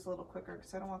move through this a little quicker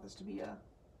because I don't want this to be an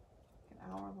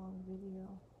hour-long video.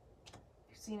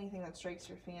 If you see anything that strikes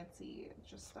your fancy,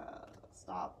 just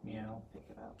stop, Meow. Pick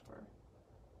it up, or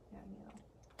meow.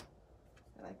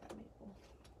 I like that maple.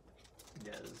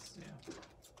 Yeah,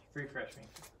 refresh me.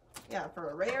 Yeah,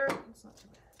 for a rare, it's not too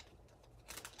bad.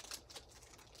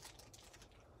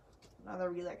 Another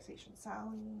Relaxation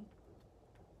Sally.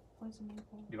 Poison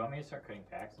maple. Do you want me to start cutting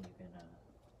packs and you can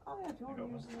Oh yeah, if you want to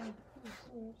use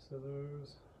scissors?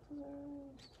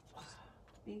 Just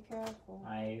be careful.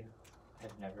 I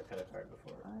have never cut a card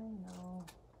before. I know.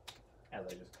 As I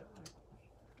just cut it.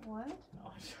 What? No,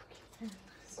 I'm joking.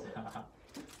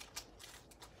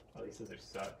 Oh, these scissors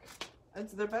suck.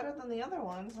 They're better than the other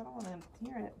ones. I don't want to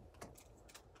hear it.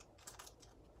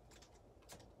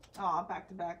 Aw,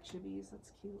 back-to-back chibis.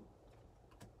 That's cute.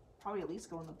 Probably at least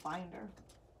go in the binder.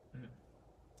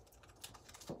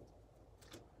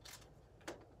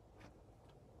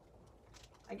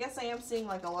 I guess I am seeing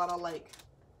like a lot of like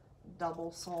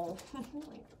double soul. Like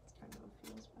that's kind of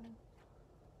feels bad.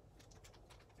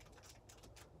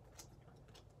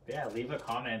 Yeah, leave a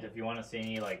comment if you want to see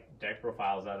any like deck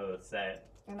profiles out of the set.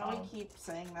 I know we keep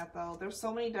saying that though. There's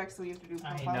so many decks that we have to do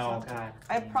profiles I know, on. God.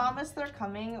 I promise they're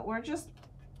coming. We're just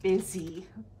busy.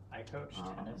 I coach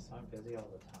tennis, so I'm busy all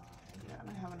the time. Yeah, and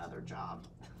I have another job.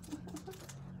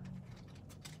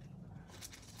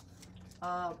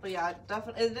 But yeah,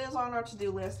 definitely, it is on our to-do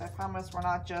list. I promise we're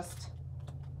not just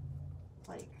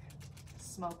like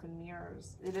smoke and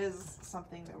mirrors. It is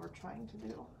something that we're trying to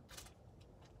do.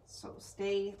 So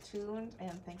stay tuned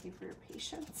and thank you for your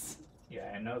patience.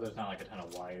 Yeah, I know there's not like a ton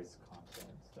of Weiss content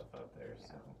stuff out there. Yeah.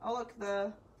 So Oh look,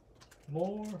 the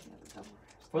more. yeah, the double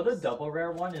rares. For the double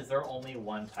rare one, is there only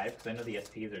one type? Because I know the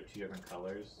SPs are 2 different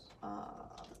colors.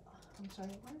 I'm sorry,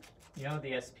 what? You know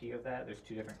the SP of that? There's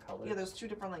 2 different colors. Yeah, there's 2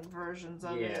 different like versions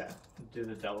of it. Yeah. Do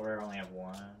the double rare only have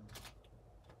 1?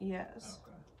 Yes.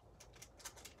 Okay.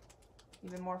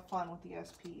 Even more fun with the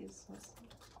SPs. Let's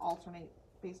alternate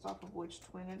based off of which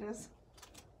twin it is.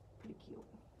 Pretty cute.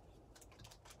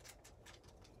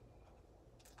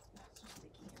 That's so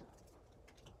sticky.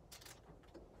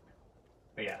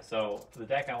 But yeah, so the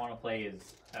deck I want to play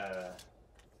is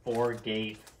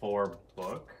 4-gate, 4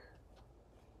 book.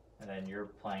 And then you're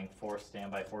playing 4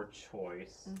 standby, 4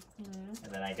 choice. Mm-hmm.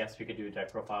 And then I guess we could do a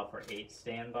deck profile for 8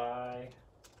 standby.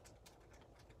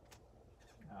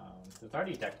 There's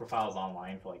already deck profiles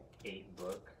online for like $8.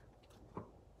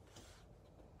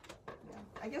 Yeah,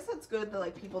 I guess it's good that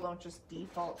like people don't just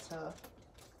default to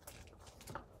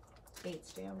 8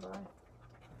 standby.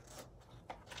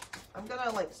 I'm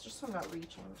gonna like just so I'm not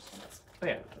reaching. I'm just gonna... Oh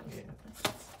yeah.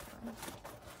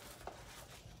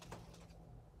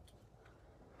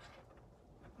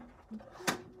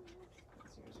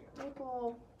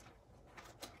 Maple.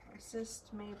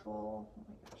 Assist maple. Oh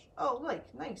my gosh. Oh,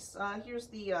 like nice. Here's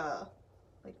the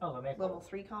like the maple. level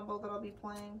 3 combo that I'll be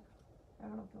playing. I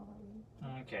don't know if you want to read.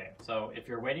 Okay, so if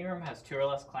your waiting room has 2 or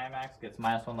less climax, gets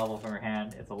 -1 level from your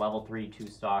hand. It's a level 3 2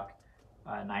 stock,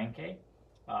 9K.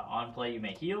 On play, you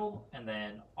may heal, and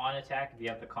then on attack, if you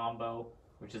have the combo,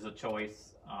 which is a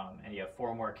choice, and you have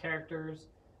 4 more characters,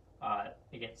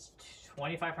 it gets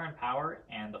 2,500 power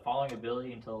and the following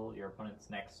ability until your opponent's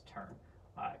next turn.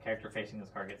 Character facing this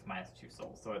card gets -2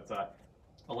 souls. So it's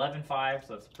 11/5,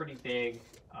 so it's pretty big,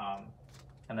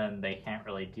 and then they can't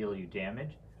really deal you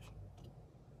damage.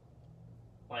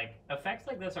 Like, effects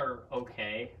like this are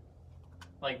okay.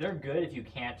 Like, they're good if your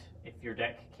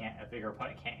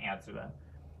opponent can't answer them.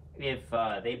 If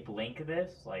they blink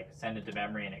this, like send it to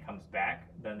memory and it comes back,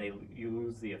 then you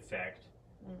lose the effect.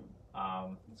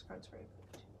 This card's very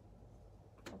good too.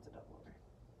 What's a double over?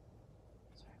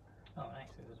 Sorry. Oh,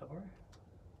 nice. Is it double over?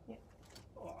 Yeah.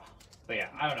 Oh. But yeah,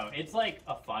 I don't know. It's like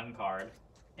a fun card,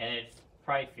 and it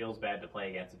probably feels bad to play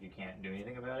against if you can't do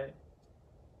anything about it.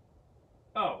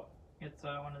 Oh, it's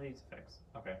one of these effects.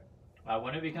 Okay.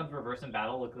 When it becomes reverse in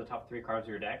battle, look at the top 3 cards of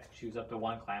your deck. Choose up to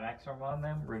 1 climax from among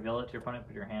them. Reveal it to your opponent.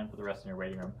 Put your hand. Put the rest in your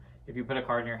waiting room. If you put a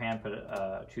card in your hand,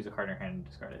 choose a card in your hand and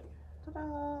discard it.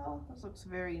 Ta-da! This looks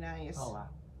very nice. Oh wow.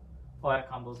 Oh, that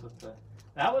combos with the...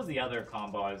 That was the other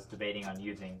combo I was debating on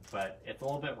using, but it's a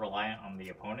little bit reliant on the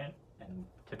opponent, and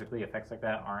typically effects like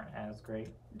that aren't as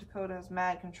great. Dakota has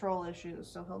mad control issues,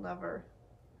 so he'll never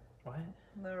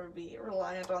be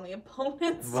reliant on the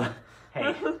opponents. Well,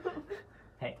 hey.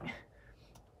 Hey.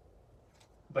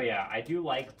 But yeah, I do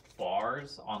like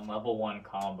bars on level 1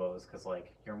 combos, because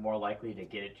like you're more likely to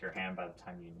get it to your hand by the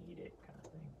time you need it, kind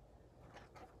of thing.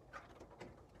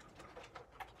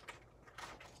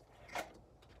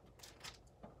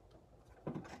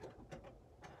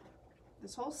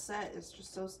 This whole set is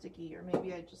just so sticky, or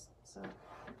maybe I just suck.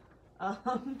 Top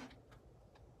 2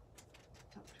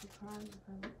 cards.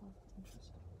 Interesting.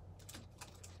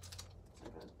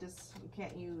 You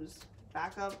can't use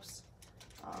backups,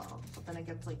 but then it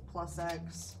gets like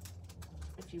 +X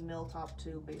if you mill top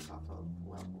 2 based off of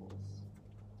levels.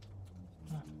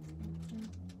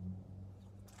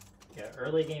 Yeah,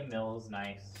 early game mill is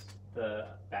nice.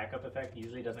 The backup effect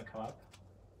usually doesn't come up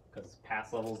because it's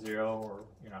past level 0 or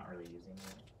you're not really using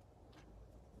it.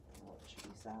 Oh, Chitty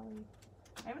Sally.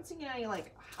 I haven't seen any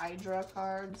like Hydra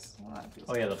cards. Well,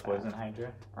 oh yeah, the poison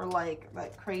Hydra. Or like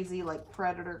that crazy like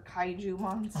predator kaiju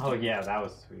monster. Oh yeah, that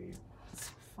was sweet. It's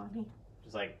so funny.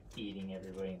 Just like eating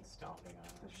everybody and stomping on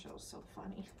it. The show's so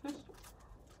funny.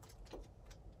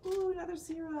 Ooh, another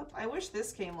syrup. I wish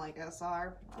this came like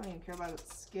SR. I don't even care about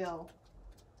its skill.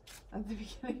 At the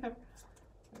beginning of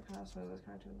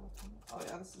oh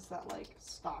yeah, this is that like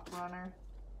stock runner.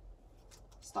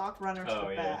 Stock runner to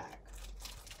the back.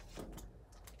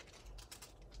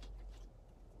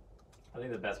 I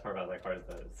think the best part about that card is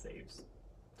that it saves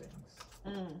things.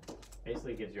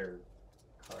 Basically gives your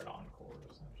card encore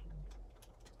essentially.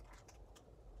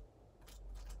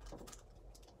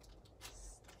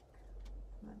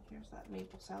 And then here's that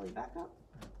Maple Sally backup.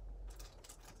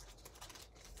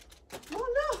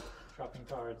 Oh no! Dropping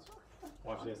cards.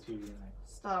 Watch the SP.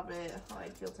 Stop it. Oh, I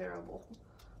feel terrible.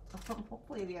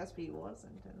 Hopefully the SP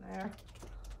wasn't in there.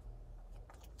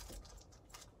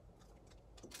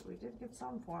 We did get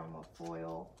some form of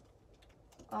foil.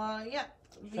 Yeah.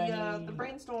 The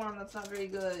brainstorm, that's not very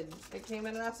good. It came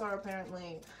in an SR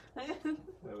apparently.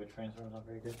 Wait, which brainstorm is not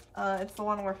very good? It's the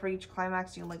one where for each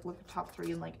climax you can like look at top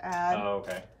 3 and like add. Oh,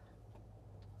 okay.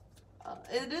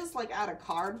 It is like add a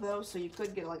card though, so you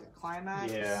could get like a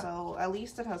climax. Yeah. So at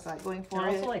least it has that going for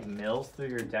it. It also like mills through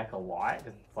your deck a lot.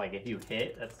 It's like if you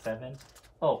hit, that's 7.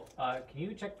 Oh, can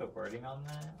you check the wording on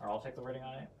that? Or I'll check the wording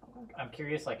on it. Okay. I'm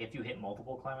curious, like if you hit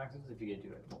multiple climaxes, if you get to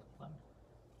do it multiple times.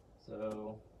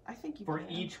 So I think you for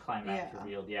can. each climax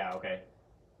revealed, yeah, okay.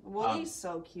 Wooly's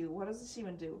so cute. What does this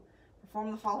even do?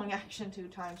 Perform the following action 2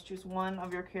 times. Choose one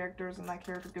of your characters, and that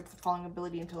character gets the following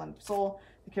ability until end of soul.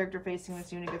 The character facing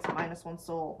this unit gets a -1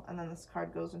 soul, and then this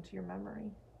card goes into your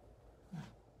memory.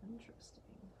 Interesting.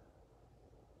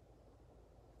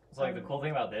 So like the cool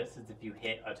thing about this is if you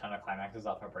hit a ton of climaxes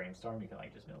off a brainstorm, you can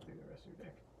like just mill through the rest of your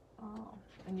deck. Oh,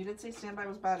 and you did say standby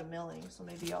was bad at milling, so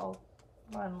maybe I'll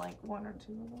run like 1 or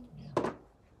 2 of them. Yeah.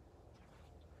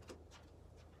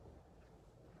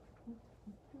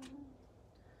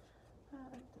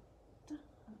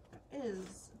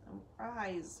 Is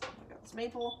Rise. We got this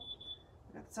maple.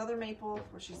 We got this other maple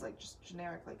where she's like just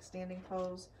generic like standing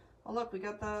pose. Oh look, we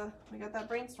got that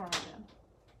brainstorm again.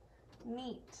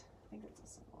 Neat. I think it's a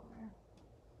symbol there.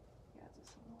 Yeah, it's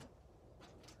a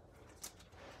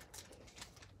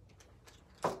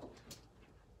symbol.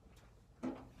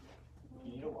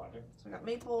 You need a water. So we got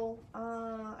maple.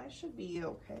 I should be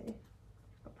okay,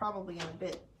 but probably in a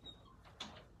bit.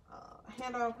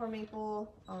 Hand Encore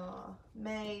Maple,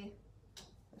 May,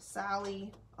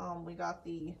 Sally. We got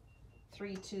the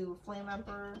 3/2 Flame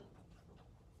Emperor.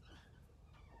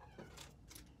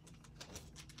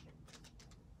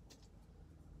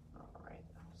 Alright,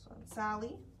 so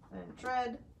Sally, and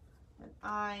Dread, and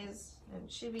Eyes, and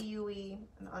Chibi Yui,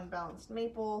 and Unbalanced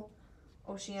Maple,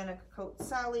 Oceanic Coat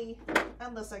Sally,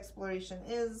 Endless Exploration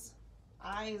is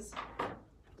Eyes,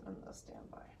 and the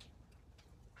Standby.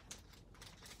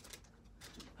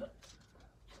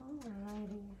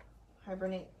 Alrighty.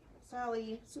 Hibernate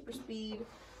Sally, Super Speed,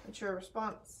 Mature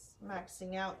Response,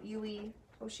 Maxing Out Yui,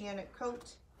 Oceanic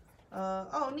Coat.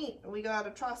 Oh neat, we got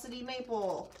Atrocity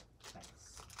Maple.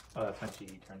 Nice. Oh, that's when she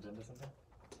turns into something?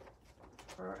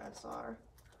 For SR.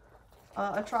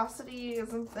 Atrocity,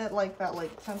 isn't it like that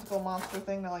like tentacle monster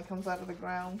thing that like comes out of the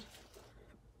ground?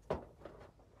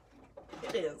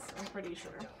 It is, I'm pretty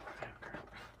sure.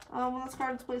 When this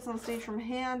card is placed on stage from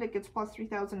hand, it gets plus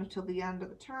 3,000 until the end of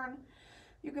the turn.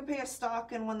 You can pay a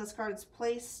stock, and when this card is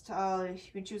placed,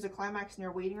 you can choose a climax in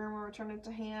your waiting room or return it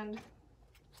to hand.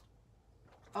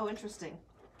 Oh, interesting.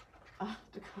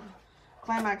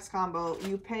 Climax combo.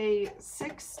 You pay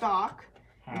 6 stock,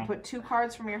 and put 2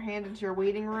 cards from your hand into your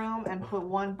waiting room, and put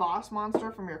 1 boss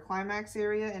monster from your climax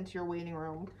area into your waiting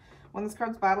room. When this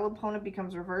card's battle opponent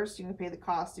becomes reversed, you can pay the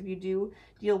cost. If you do,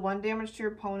 deal 1 damage to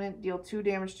your opponent, deal 2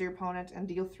 damage to your opponent, and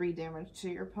deal 3 damage to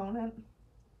your opponent.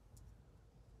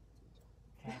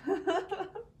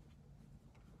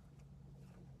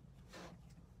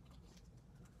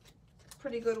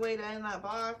 Pretty good way to end that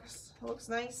box. It looks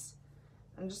nice.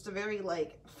 And just a very,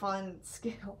 like, fun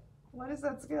skill. What is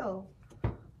that skill?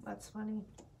 That's funny.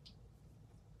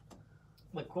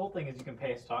 The cool thing is you can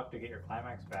pay a stock to get your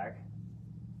climax back.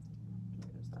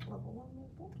 There's that level 1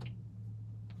 maple.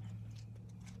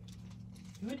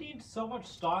 You would need so much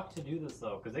stock to do this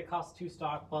though, because it costs 2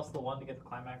 stock plus the 1 to get the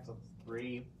climax of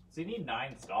 3. So you need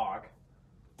 9 stock.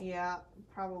 Yeah,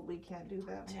 probably can't do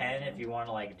that. 10 if you want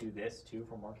to like do this too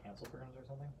for more cancel turns or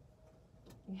something.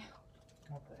 Yeah.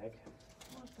 What the heck?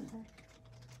 What the heck?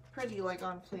 Pretty like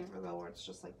on flavor though, where it's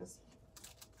just like this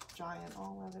giant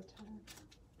all out attack.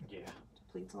 Yeah.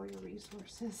 Depletes all your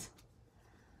resources.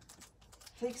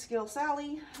 Fake Skill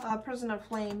Sally, Prison of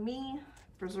Flame Me,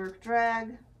 Berserk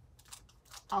Drag,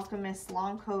 Alchemist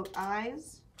Longcoat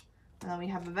Eyes, and then we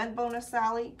have Event Bonus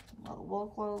Sally, Little Wool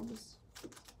Clothes,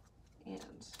 and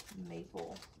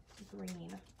Maple Green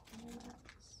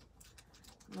Climax.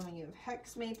 And then we have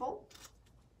Hex Maple,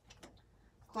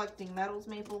 Collecting Metals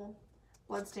Maple,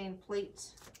 Bloodstained Plate,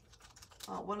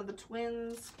 One of the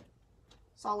Twins,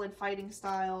 Solid Fighting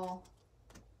Style,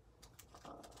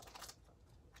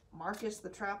 Marcus the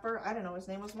Trapper. I don't know, his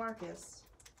name was Marcus.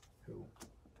 Who?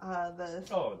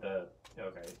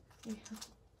 Okay. Yeah.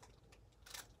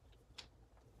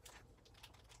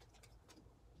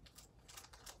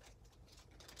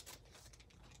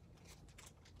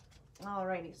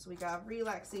 Alrighty, so we got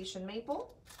Relaxation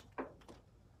Maple,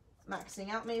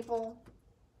 Maxing Out Maple,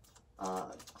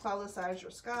 Cloudless Azure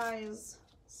Skies,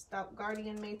 Stout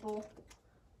Guardian Maple,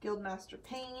 Guildmaster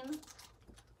Pain,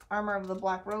 Armor of the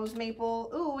Black Rose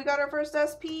Maple. Ooh, we got our first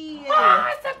SP!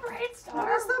 Ah, it's a brainstorm!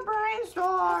 It's the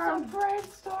brainstorm! It's a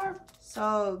brainstorm!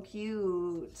 So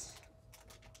cute.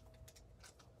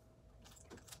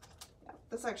 Yeah,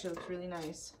 this actually looks really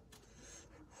nice.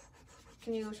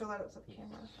 Can you show that up to the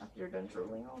camera after you're done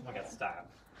drooling? Oh my god, stop.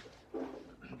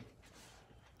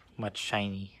 Much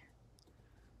shiny.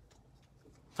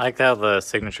 I like how the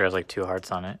signature has like 2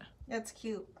 hearts on it. That's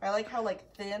cute. I like how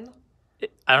like thin.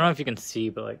 I don't know if you can see,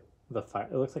 but like the fire,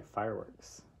 it looks like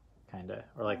fireworks, kind of,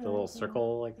 or like the little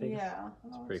circle like thing. Yeah,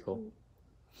 it's pretty cool. Cute.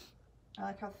 I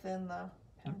like how thin the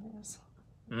pen is.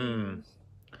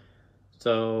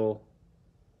 So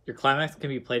your climax can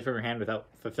be played from your hand without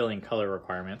fulfilling color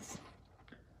requirements.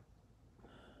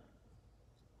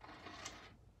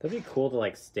 That'd be cool to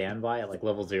like stand by at like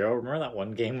level 0. Remember that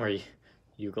one game where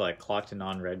you like clocked a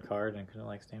non-red card and couldn't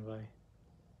like stand by?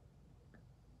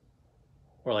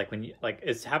 Or like when you like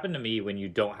it's happened to me when you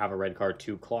don't have a red card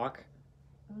to clock,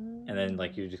 and then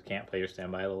like you just can't play your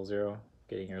standby at level 0.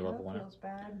 getting your Yeah, level that 1 up. feels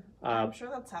bad. I'm sure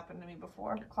that's happened to me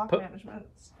before. Clock management.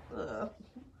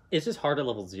 It's just hard at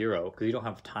level 0 because you don't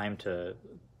have time to.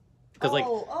 Because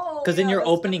yeah, in your that's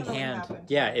opening definitely hand, happened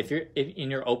to yeah, me. if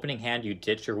in your opening hand you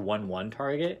ditch your 1/1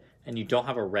 target and you don't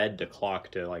have a red to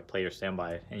clock to like play your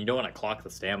standby, and you don't want to clock the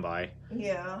standby.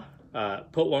 Yeah.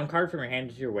 Put 1 card from your hand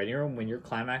into your waiting room. When your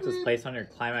climax is placed on your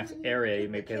climax area, you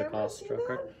may pay the cost to draw a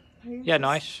card. Yeah, no,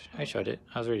 I showed it.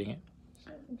 I was reading it.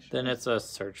 Then it's a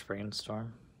search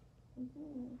brainstorm.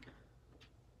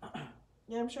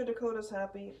 Yeah, I'm sure Dakota's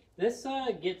happy. This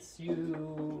gets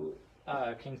you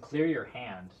can clear your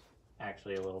hand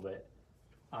actually a little bit.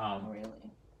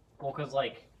 Really? Well, because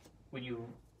like when you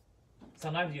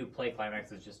sometimes you play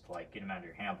climaxes just to like get them out of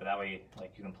your hand, but that way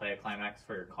like you can play a climax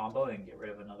for your combo and get rid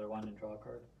of another one and draw a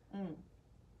card.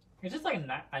 It's just like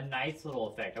a nice little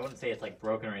effect. I wouldn't say it's like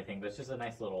broken or anything, but it's just a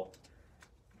nice little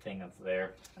thing that's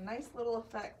there. A nice little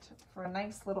effect for a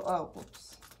nice little. Oh,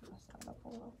 whoops. Messed that up a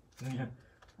little.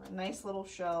 A nice little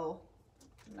show.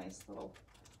 A nice little.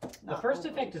 The first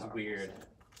effect is weird.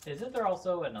 Isn't there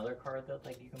also another card that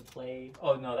like you can play?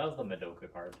 Oh no, that was the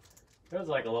Madoka card. There was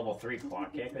like a level 3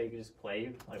 clock kick that you could just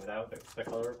play like without the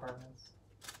color requirements.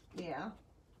 Yeah.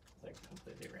 It's like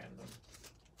completely random.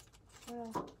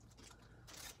 Well.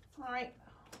 Alright.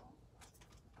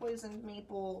 Poisoned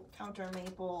Maple, Counter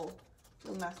Maple,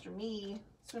 Fieldmaster Me,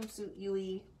 Swimsuit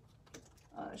Yui,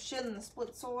 Shin the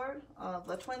Split Sword,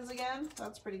 the twins again.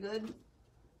 That's pretty good.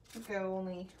 I think I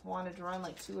only wanted to run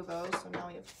like 2 of those, so now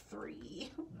we have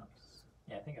 3. Nice.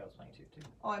 Yeah, I think I was playing 2 too.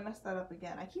 Oh, I messed that up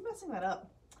again. I keep messing that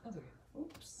up. That's okay.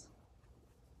 Oops.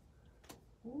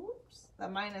 Oops.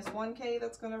 That minus 1k,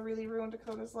 that's gonna really ruin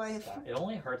Dakota's life. It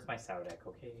only hurts my Sow deck,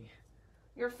 okay?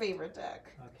 Your favorite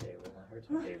deck. Okay, well, it hurts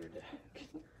my favorite deck.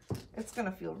 It's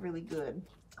gonna feel really good.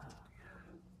 Oh,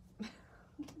 God.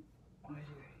 Why do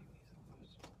you hate me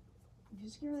so much? You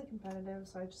just get really competitive,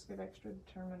 so I just get extra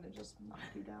determined to just knock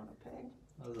you down a peg.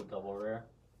 That was a double rare.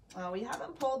 We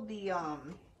haven't pulled the, oh,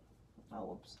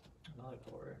 whoops. Another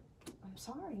double rare. I'm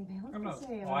sorry, man. I'm Let's not-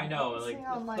 say, I know,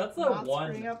 like, that's the not one-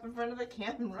 screwing up in front of the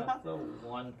camera. That's the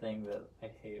one thing that I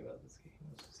hate about this game.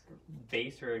 It's just the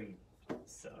base already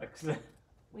sucks.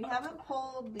 We haven't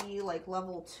pulled the, like,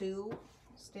 level 2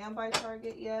 standby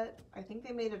target yet. I think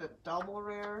they made it a double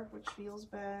rare, which feels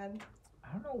bad.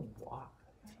 I don't know why.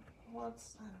 Well,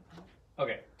 it's, I don't know.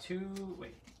 Okay,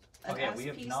 wait. Okay, An we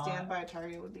have SP not. standby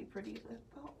target would be pretty good.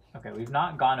 Oh. Okay, we've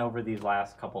not gone over these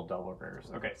last couple double rares.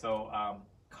 Okay, so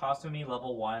Costumey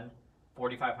level 1,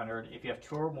 4,500. If you have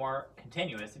 2 or more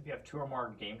continuous, if you have 2 or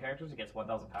more game characters, it gets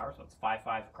 1,000 power, so it's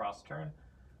 5/5 cross turn.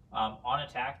 On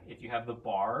attack, if you have the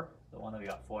bar, the one that we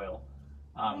got foil.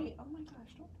 Wait, oh my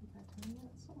gosh, don't do that to me.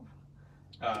 That's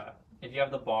so... If you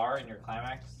have the bar in your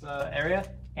climax area,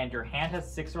 and your hand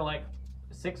has 6 or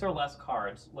less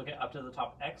cards, look at up to the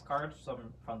top X cards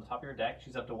from the top of your deck,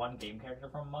 choose up to 1 game character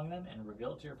from among them, and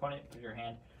reveal it to your opponent with your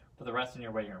hand for the rest in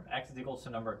your waiting room. X is equal to the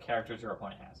number of characters your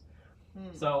opponent has.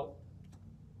 So,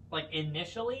 like,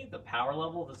 initially, the power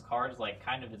level of this card is, like,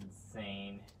 kind of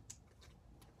insane,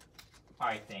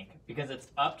 I think, because it's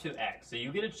up to X. So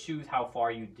you get to choose how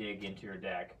far you dig into your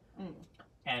deck.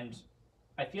 And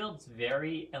I feel it's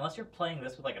very, unless you're playing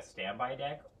this with, like, a standby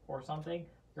deck or something,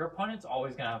 your opponent's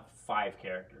always going to have 5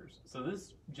 characters. So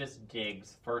this just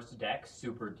digs first deck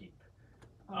super deep.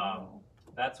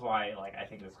 That's why, like, I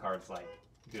think this card's, like,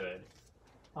 good.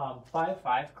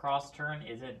 5/5 cross turn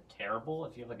isn't terrible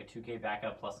if you have, like, a 2k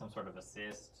backup plus some sort of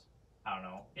assist. I don't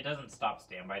know. It doesn't stop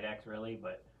standby decks, really,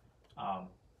 but,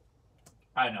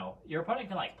 I don't know. Your opponent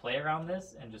can, like, play around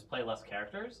this and just play less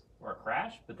characters or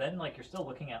crash, but then, like, you're still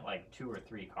looking at, like, 2 or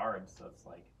 3 cards, so it's,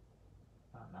 like,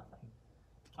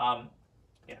 nothing.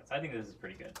 Yeah, so I think this is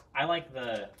pretty good. I like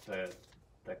the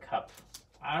cup.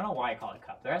 I don't know why I call it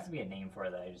cup. There has to be a name for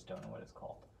it that I just don't know what it's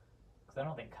called. Because I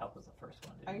don't think cup was the first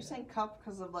one. Are you saying cup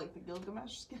because of, like, the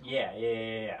Gilgamesh skill?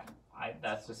 Yeah.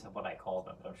 That's just what I call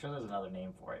them, but I'm sure there's another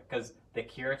name for it. Because the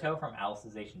Kirito from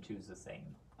Alicization 2 is the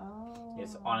same. Oh.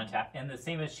 It's on attack, and the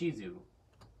same as Shizu.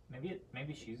 Maybe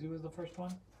Shizu was the first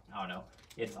one? I don't know.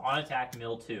 It's on attack,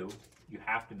 mill 2. You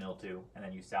have to mill 2, and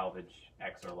then you salvage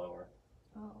X or lower.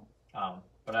 Oh.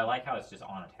 But I like how it's just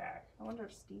on attack. I wonder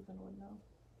if Steven would know.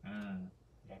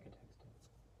 Yeah, I could text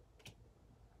him.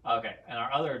 Okay, and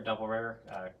our other double rare,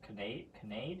 Kanad?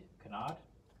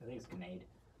 I think it's Kanad.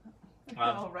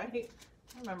 Oh, right.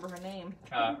 I remember her name.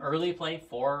 Early play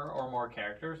 4 or more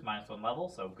characters, -1 level,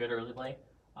 so good early play.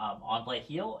 On play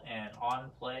heal, and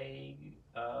on play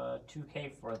 2k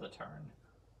for the turn.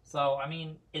 So, I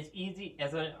mean, it's easy.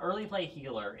 As an early play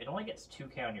healer, it only gets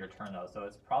 2k on your turn, though, so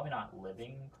it's probably not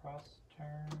living cross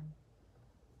turn.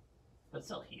 But it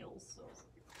still heals, so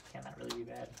can that really be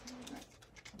bad?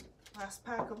 Last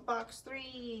pack of box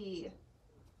 3.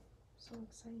 So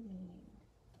exciting.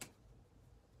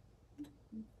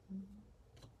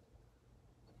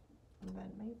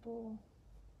 Event Maple.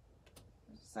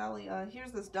 Sally,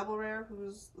 here's this double rare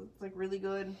who's like really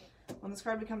good. When this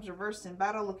card becomes reversed in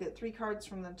battle, look at 3 cards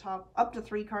from the top, up to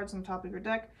 3 cards on the top of your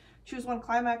deck. Choose one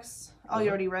climax. Oh, you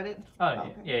already read it? Oh,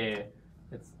 okay. Yeah.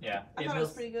 It's, yeah. I thought it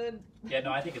was pretty good. Yeah,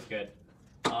 no, I think it's good.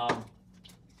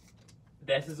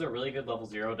 This is a really good level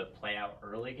 0 to play out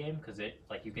early game, because it,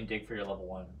 like, you can dig for your level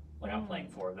 1. Like, I'm playing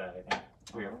 4 of that, I think.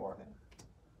 3 or 4. Okay.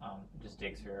 Just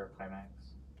digs for your climax.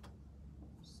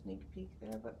 Sneak peek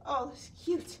there, but oh, this is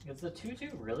cute. Is the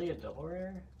 2/2 really a double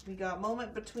rare? We got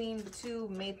moment between the 2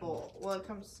 maple. Well, it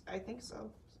comes, I think so.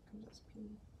 It comes as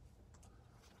P.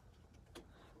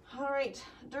 Alright,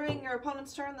 during your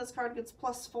opponent's turn, this card gets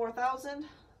plus 4,000.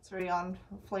 It's very on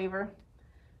flavor.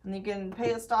 And you can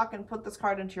pay a stock and put this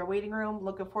card into your waiting room.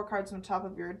 Look at 4 cards on the top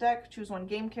of your deck. Choose one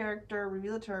game character,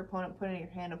 reveal it to your opponent, put it in your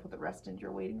hand, and put the rest into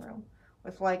your waiting room.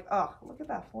 With like, oh, look at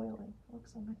that foiling. It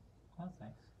looks so nice. Oh, that's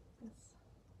nice. Yes.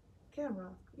 Camera,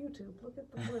 YouTube, look at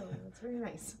the foiling. It's very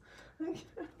nice.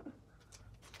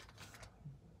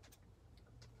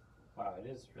 Wow, it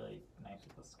is really nice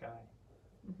with the sky.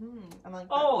 I'm like,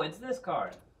 oh, it's this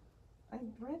card. I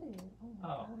read it.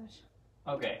 Oh my gosh.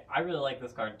 Okay, I really like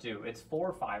this card too. It's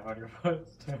 4 500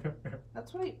 post.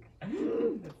 That's right.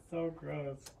 It's so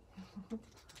gross.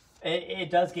 It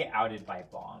does get outed by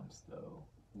bombs though.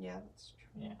 Yeah, that's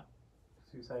true. Yeah.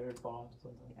 Suicide bombs,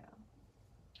 something. Yeah.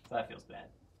 So that feels bad.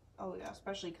 Oh yeah,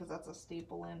 especially because that's a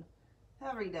staple in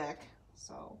every deck.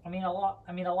 So. I mean, a lot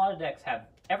of decks have.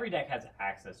 Every deck has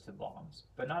access to bombs,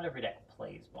 but not every deck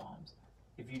plays bombs.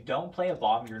 If you don't play a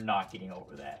bomb, you're not getting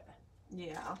over that.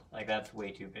 Yeah. Like, that's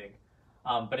way too big.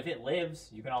 But if it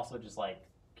lives, you can also just, like,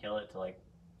 kill it to, like,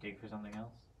 dig for something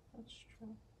else. That's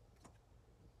true.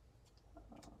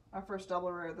 Our first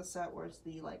double rare of the set was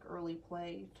the, like, early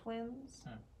play twins.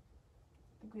 I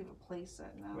think we have a play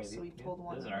set now, wait, so we pulled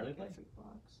one in an early play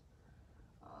box.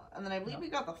 And then I believe we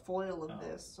got the foil of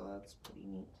this, so that's pretty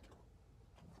neat.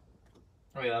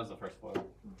 Oh yeah, that was the first foil.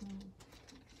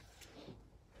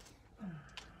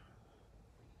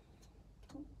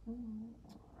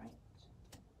 Alright.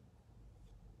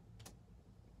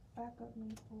 Backup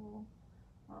maple.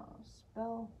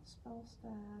 Spell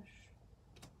stash.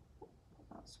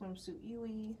 Swimsuit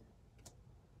Yui.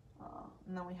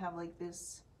 And then we have like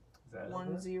this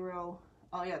 1/0.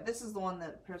 Oh yeah, this is the one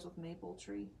that pairs with Maple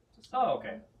Tree. Oh,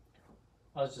 okay.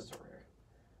 Well, it's just a rare.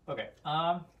 Okay.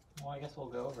 Well, I guess we'll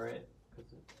go over it.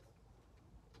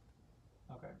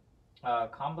 Okay.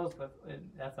 Combos with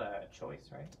that's a choice,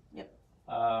 right? Yep.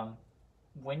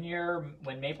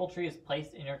 When Maple Tree is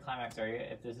placed in your climax area,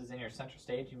 if this is in your center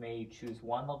stage, you may choose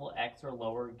one level X or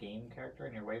lower game character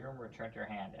in your waiting room. Return to your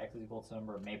hand. X is equal to the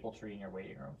number of Maple Tree in your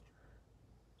waiting room.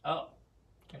 Oh,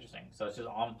 interesting. So it's just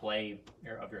on play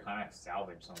of your climax,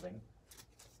 salvage something.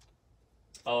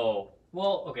 Oh,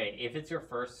 well, okay. If it's your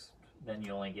first, then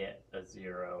you only get a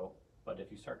 0. But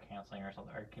if you start canceling or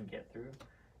something, or can get through.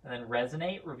 And then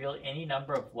Resonate, reveal any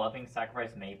number of Loving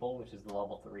Sacrifice Maple, which is the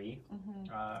level 3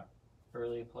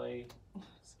 early play.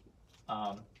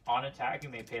 On attack, you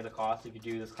may pay the cost. If you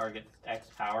do, this card gets X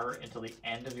power until the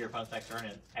end of your opponent's next turn,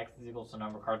 and X is equal to the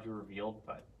number of cards you revealed,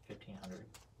 but 1,500.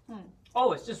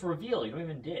 Oh, it's just reveal. You don't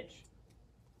even ditch.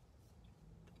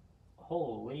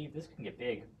 Holy, this can get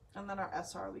big. And then our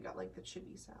SR, we got like the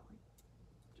Chibi Sally.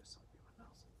 Just so everyone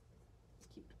knows.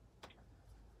 Keep it.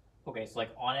 Okay, so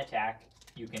like on attack,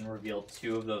 you can reveal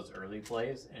 2 of those early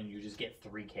plays, and you just get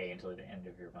 3k until the end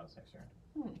of your opponent's next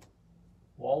turn.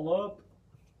 Wall up.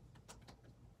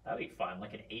 That'd be fun,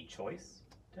 like an 8-choice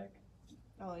deck.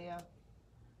 Oh yeah.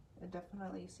 It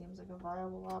definitely seems like a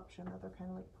viable option that they're kind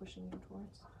of like pushing you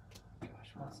towards.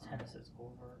 Gosh, once tennis is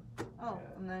over. Oh,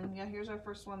 and then yeah, here's our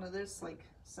first one of this, like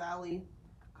Sally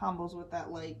combos with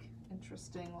that like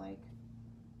interesting like.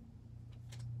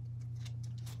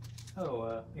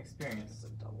 Oh, experience. It's a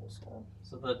double soul.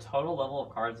 So the total level of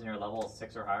cards in your level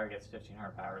 6 or higher gets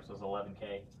 1,500 power, so it's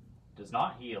 11k. Does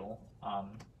not heal.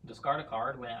 Discard a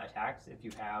card when it attacks. If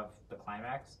you have the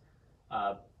climax,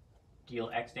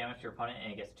 deal X damage to your opponent,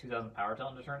 and it gets 2,000 power till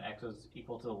end of turn. X is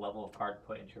equal to the level of card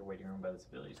put into your waiting room by this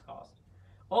ability's cost.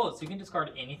 Oh, so you can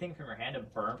discard anything from your hand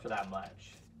and burn for that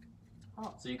much.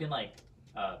 Oh. So you can like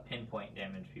pinpoint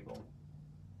damage people.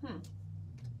 I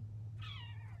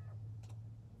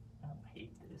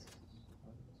hate this.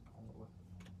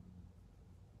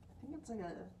 I think it's like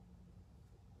a.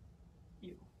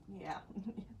 Ew. Yeah.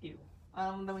 Ew.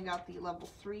 Then we got the level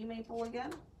 3 maple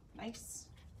again. Nice.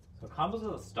 So combos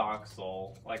of the stock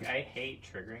soul, like I hate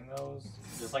triggering those.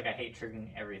 Just like I hate triggering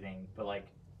everything, but like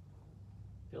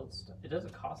it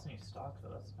doesn't cost any stock though.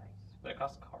 That's nice, but it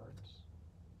costs cards.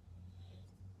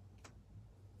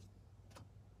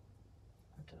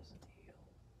 It doesn't heal.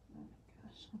 Oh my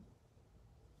gosh.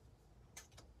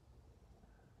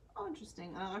 Oh,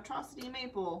 interesting. Atrocity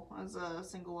Maple as a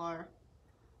single R.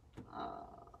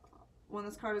 When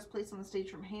this card is placed on the stage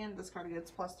from hand, this card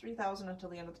gets plus 3,000 until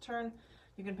the end of the turn.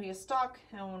 You can pay a stock,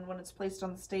 and when it's placed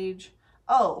on the stage...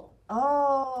 Oh,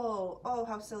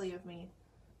 how silly of me.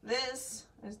 This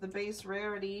is the base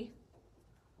rarity.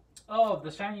 Oh,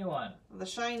 the shiny one. The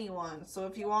shiny one. So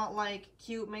if you want, like,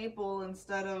 cute maple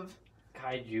instead of...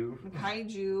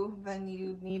 Kaiju, then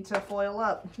you need to foil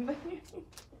up.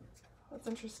 That's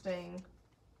interesting.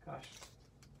 Gosh,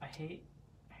 I hate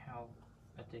how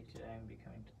addicted I am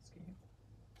becoming to this game.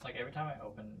 Like, every time I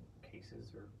open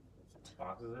cases or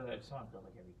boxes of it, I just want to build,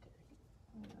 like, every deck.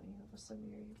 I know, you have a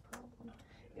severe problem.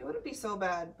 It wouldn't be so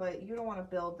bad, but you don't want to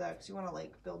build decks. You want to,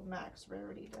 like, build max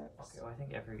rarity decks. Okay, well, I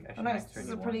think I should nice. This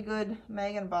is a pretty good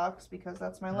Megan box because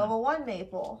that's my level 1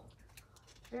 maple.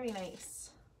 Very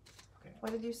nice. Okay.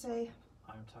 What did you say?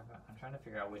 I'm trying to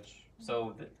figure out which.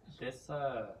 So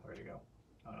where'd it go?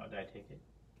 Oh no, did I take it?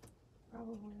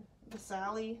 Probably the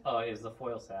Sally. Oh, is the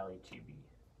foil Sally chibi?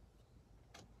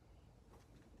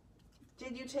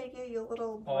 Did you take it, you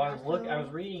little? Oh, I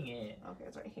was reading it. Okay,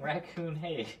 it's right here. Raccoon,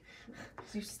 hey.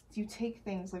 You take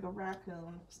things like a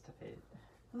raccoon. Stop it.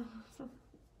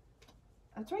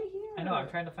 That's right here. I know. I'm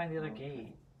trying to find the other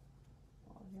gate.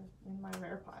 Well, you're in my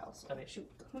rare pile. So shoot.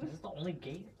 Is this the only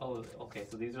gate? Oh, okay.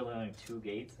 So these are the only 2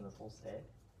 gates in this whole set.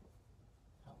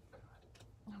 Oh god.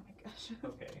 Oh my gosh.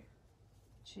 Okay.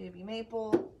 Chibi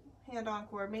Maple, Hand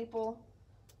Encore Maple,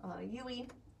 Yui,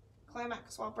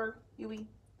 Climax Swapper, Yui,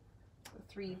 the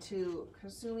 3/2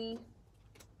 Kasumi,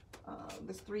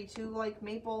 this 3/2 like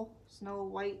Maple, Snow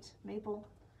White Maple.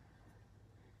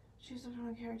 Choose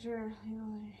a character,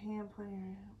 hand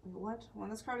player. Wait, what? When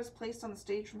this card is placed on the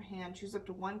stage from hand, choose up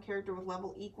to 1 character with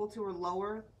level equal to or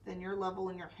lower than your level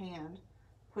in your hand.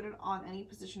 Put it on any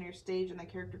position of your stage and that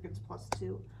character gets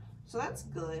 +2. So that's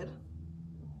good.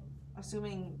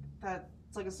 Assuming that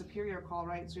it's like a superior call,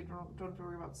 right? So you don't have to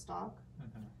worry about stock.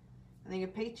 Mm-hmm. And then you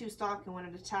pay 2 stock, and when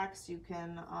it attacks, you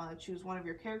can choose one of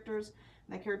your characters,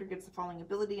 and that character gets the following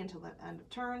ability until the end of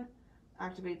turn.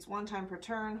 Activates 1 time per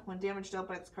turn. When damage dealt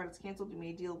by this card is canceled, you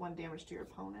may deal 1 damage to your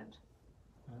opponent.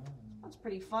 That's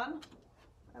pretty fun.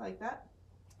 I like that.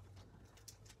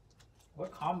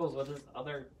 What combos with this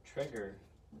other trigger?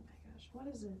 Oh my gosh, what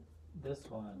is it? This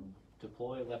one.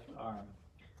 Deploy left arm.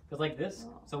 Because like this,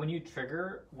 so when you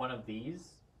trigger one of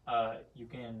these, you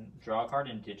can draw a card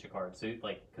and ditch a card. So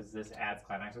like, because this adds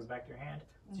climaxes back to your hand,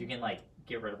 so you can like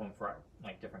get rid of them for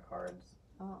like different cards.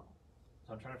 Oh.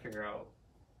 So I'm trying to figure out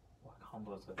what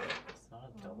combos with it. It's not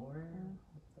a double rare.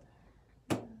 What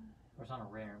the heck? Or it's not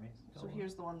a rare. Maybe it's a So double.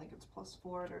 here's the one that gets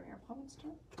 +4 during your opponent's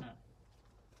turn. Yeah.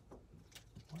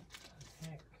 What the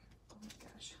heck? Oh my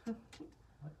gosh.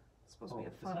 It's supposed to be a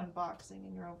fun unboxing,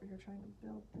 and you're over here trying to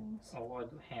build things. Oh,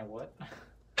 what? Hand what?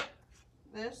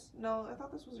 This? No, I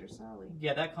thought this was your Sally.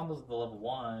 Yeah, that combos with the level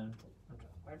 1.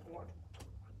 Where is this card?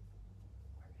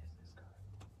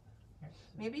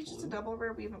 Maybe it's just a double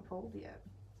rare we haven't pulled yet.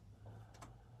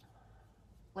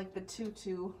 Like the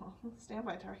 2/2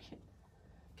 standby target.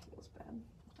 Feels bad.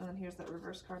 And then here's that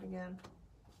reverse card again.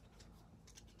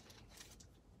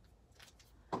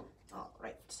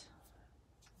 Alright.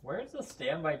 Where's the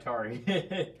standby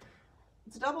target?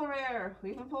 It's a double rare. We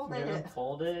haven't pulled it. We haven't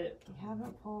pulled it? We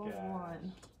haven't pulled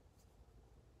one.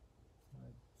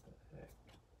 What the heck?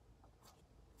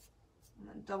 And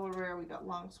then double rare, we got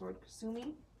Longsword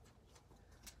Kasumi.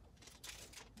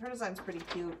 Her design's pretty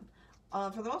cute.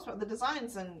 For the most part, the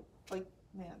designs and, like,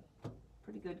 man,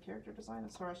 pretty good character design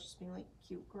as far as just being, like,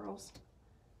 cute girls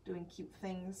doing cute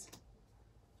things.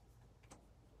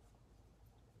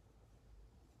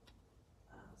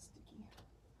 Sticky.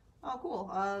 Oh, cool.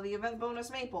 The event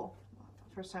bonus Maple.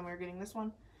 First time we were getting this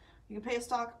one. You can pay a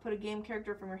stock, put a game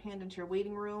character from your hand into your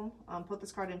waiting room, put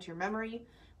this card into your memory.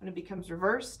 When it becomes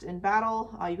reversed in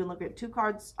battle, you can look at 2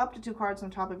 cards, up to 2 cards on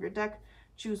top of your deck.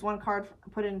 Choose 1 card,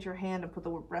 put it into your hand, and put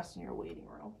the rest in your waiting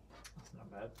room. That's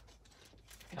not bad.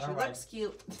 She looks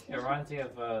cute. It reminds me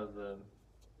of the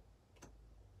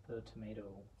tomato.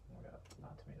 Oh my god,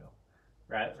 not tomato.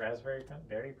 Raspberry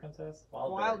berry princess.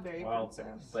 Wild berry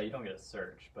princess. But you don't get a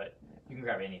search. But you can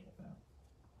grab anything though,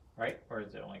 right? Or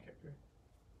is it only character?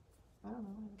 I don't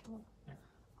know. Yeah.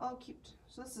 Oh, cute.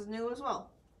 So this is new as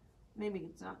well. Maybe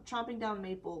it's not. Chomping down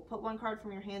Maple. Put 1 card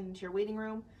from your hand into your waiting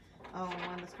room.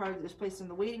 When this card is placed in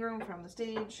the waiting room from the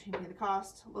stage, you pay the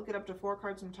cost. Look at up to 4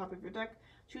 cards from the top of your deck.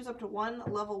 Choose up to 1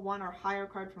 level 1 or higher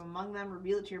card from among them.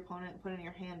 Reveal it to your opponent and put it in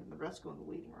your hand, and the rest go in the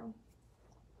waiting room.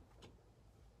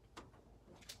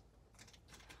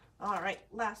 Alright,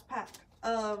 last pack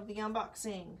of the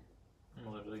unboxing.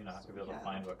 I'm literally not going to be able to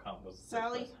find what combos.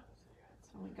 Sally.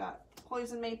 So we got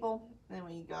Poison Maple. Then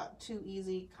we got 2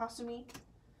 Easy Kasumi.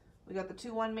 We got the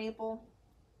 2-1 Maple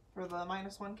for the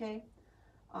 -1K.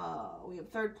 We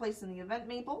have 3rd place in the event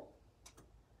Maple.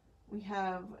 We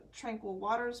have Tranquil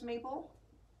Waters Maple.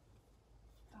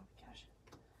 Oh my gosh.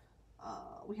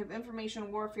 We have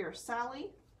Information Warfare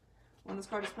Sally. When this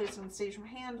card is placed on the stage from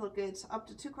hand, look at up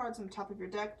to 2 cards on the top of your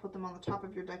deck. Put them on the top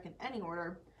of your deck in any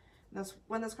order.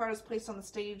 When this card is placed on the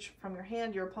stage from your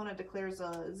hand, your opponent declares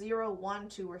a 0, 1,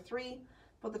 2, or 3.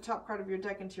 Put the top card of your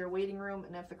deck into your waiting room,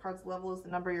 and if the card's level is the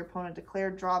number your opponent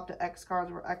declared, draw up to X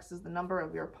cards, where X is the number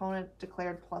of your opponent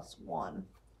declared +1.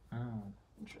 Oh.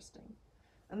 Interesting.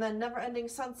 And then Never Ending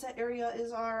Sunset area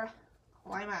is our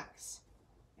climax.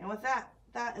 And with that,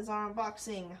 that is our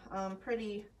unboxing.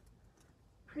 Pretty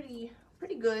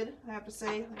good, I have to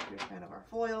say. Like, here's kind of our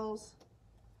foils.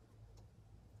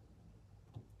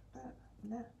 That,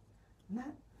 and that, and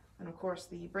that. And of course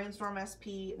the Brainstorm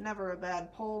SP, never a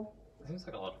bad pull. It seems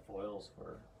like a lot of foils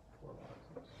for 4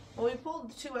 boxes. Well, we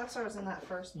pulled 2 SRs in that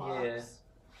first box. Yeah.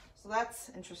 So that's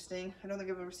interesting. I don't think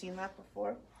I've ever seen that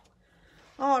before.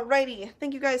 Alrighty,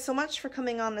 thank you guys so much for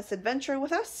coming on this adventure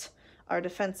with us. Our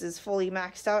defense is fully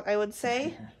maxed out, I would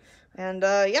say. And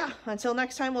yeah, until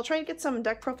next time, we'll try and get some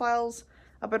deck profiles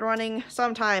up and running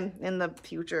sometime in the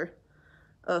future.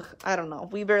 Ugh, I don't know.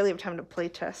 We barely have time to play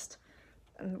test.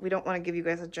 And we don't want to give you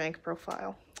guys a jank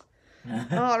profile.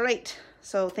 Alright,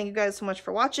 so thank you guys so much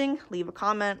for watching. Leave a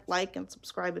comment, like, and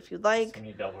subscribe if you'd like. So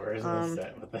many double rares in this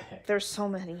set. What the heck? There's so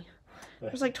many.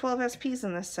 There's like 12 SPs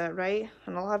in this set, right?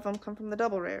 And a lot of them come from the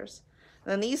double rares.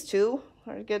 And then these two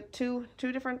get two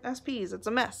different SPs. It's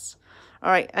a mess.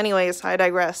 Alright, anyways, I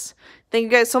digress. Thank you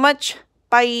guys so much.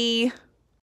 Bye!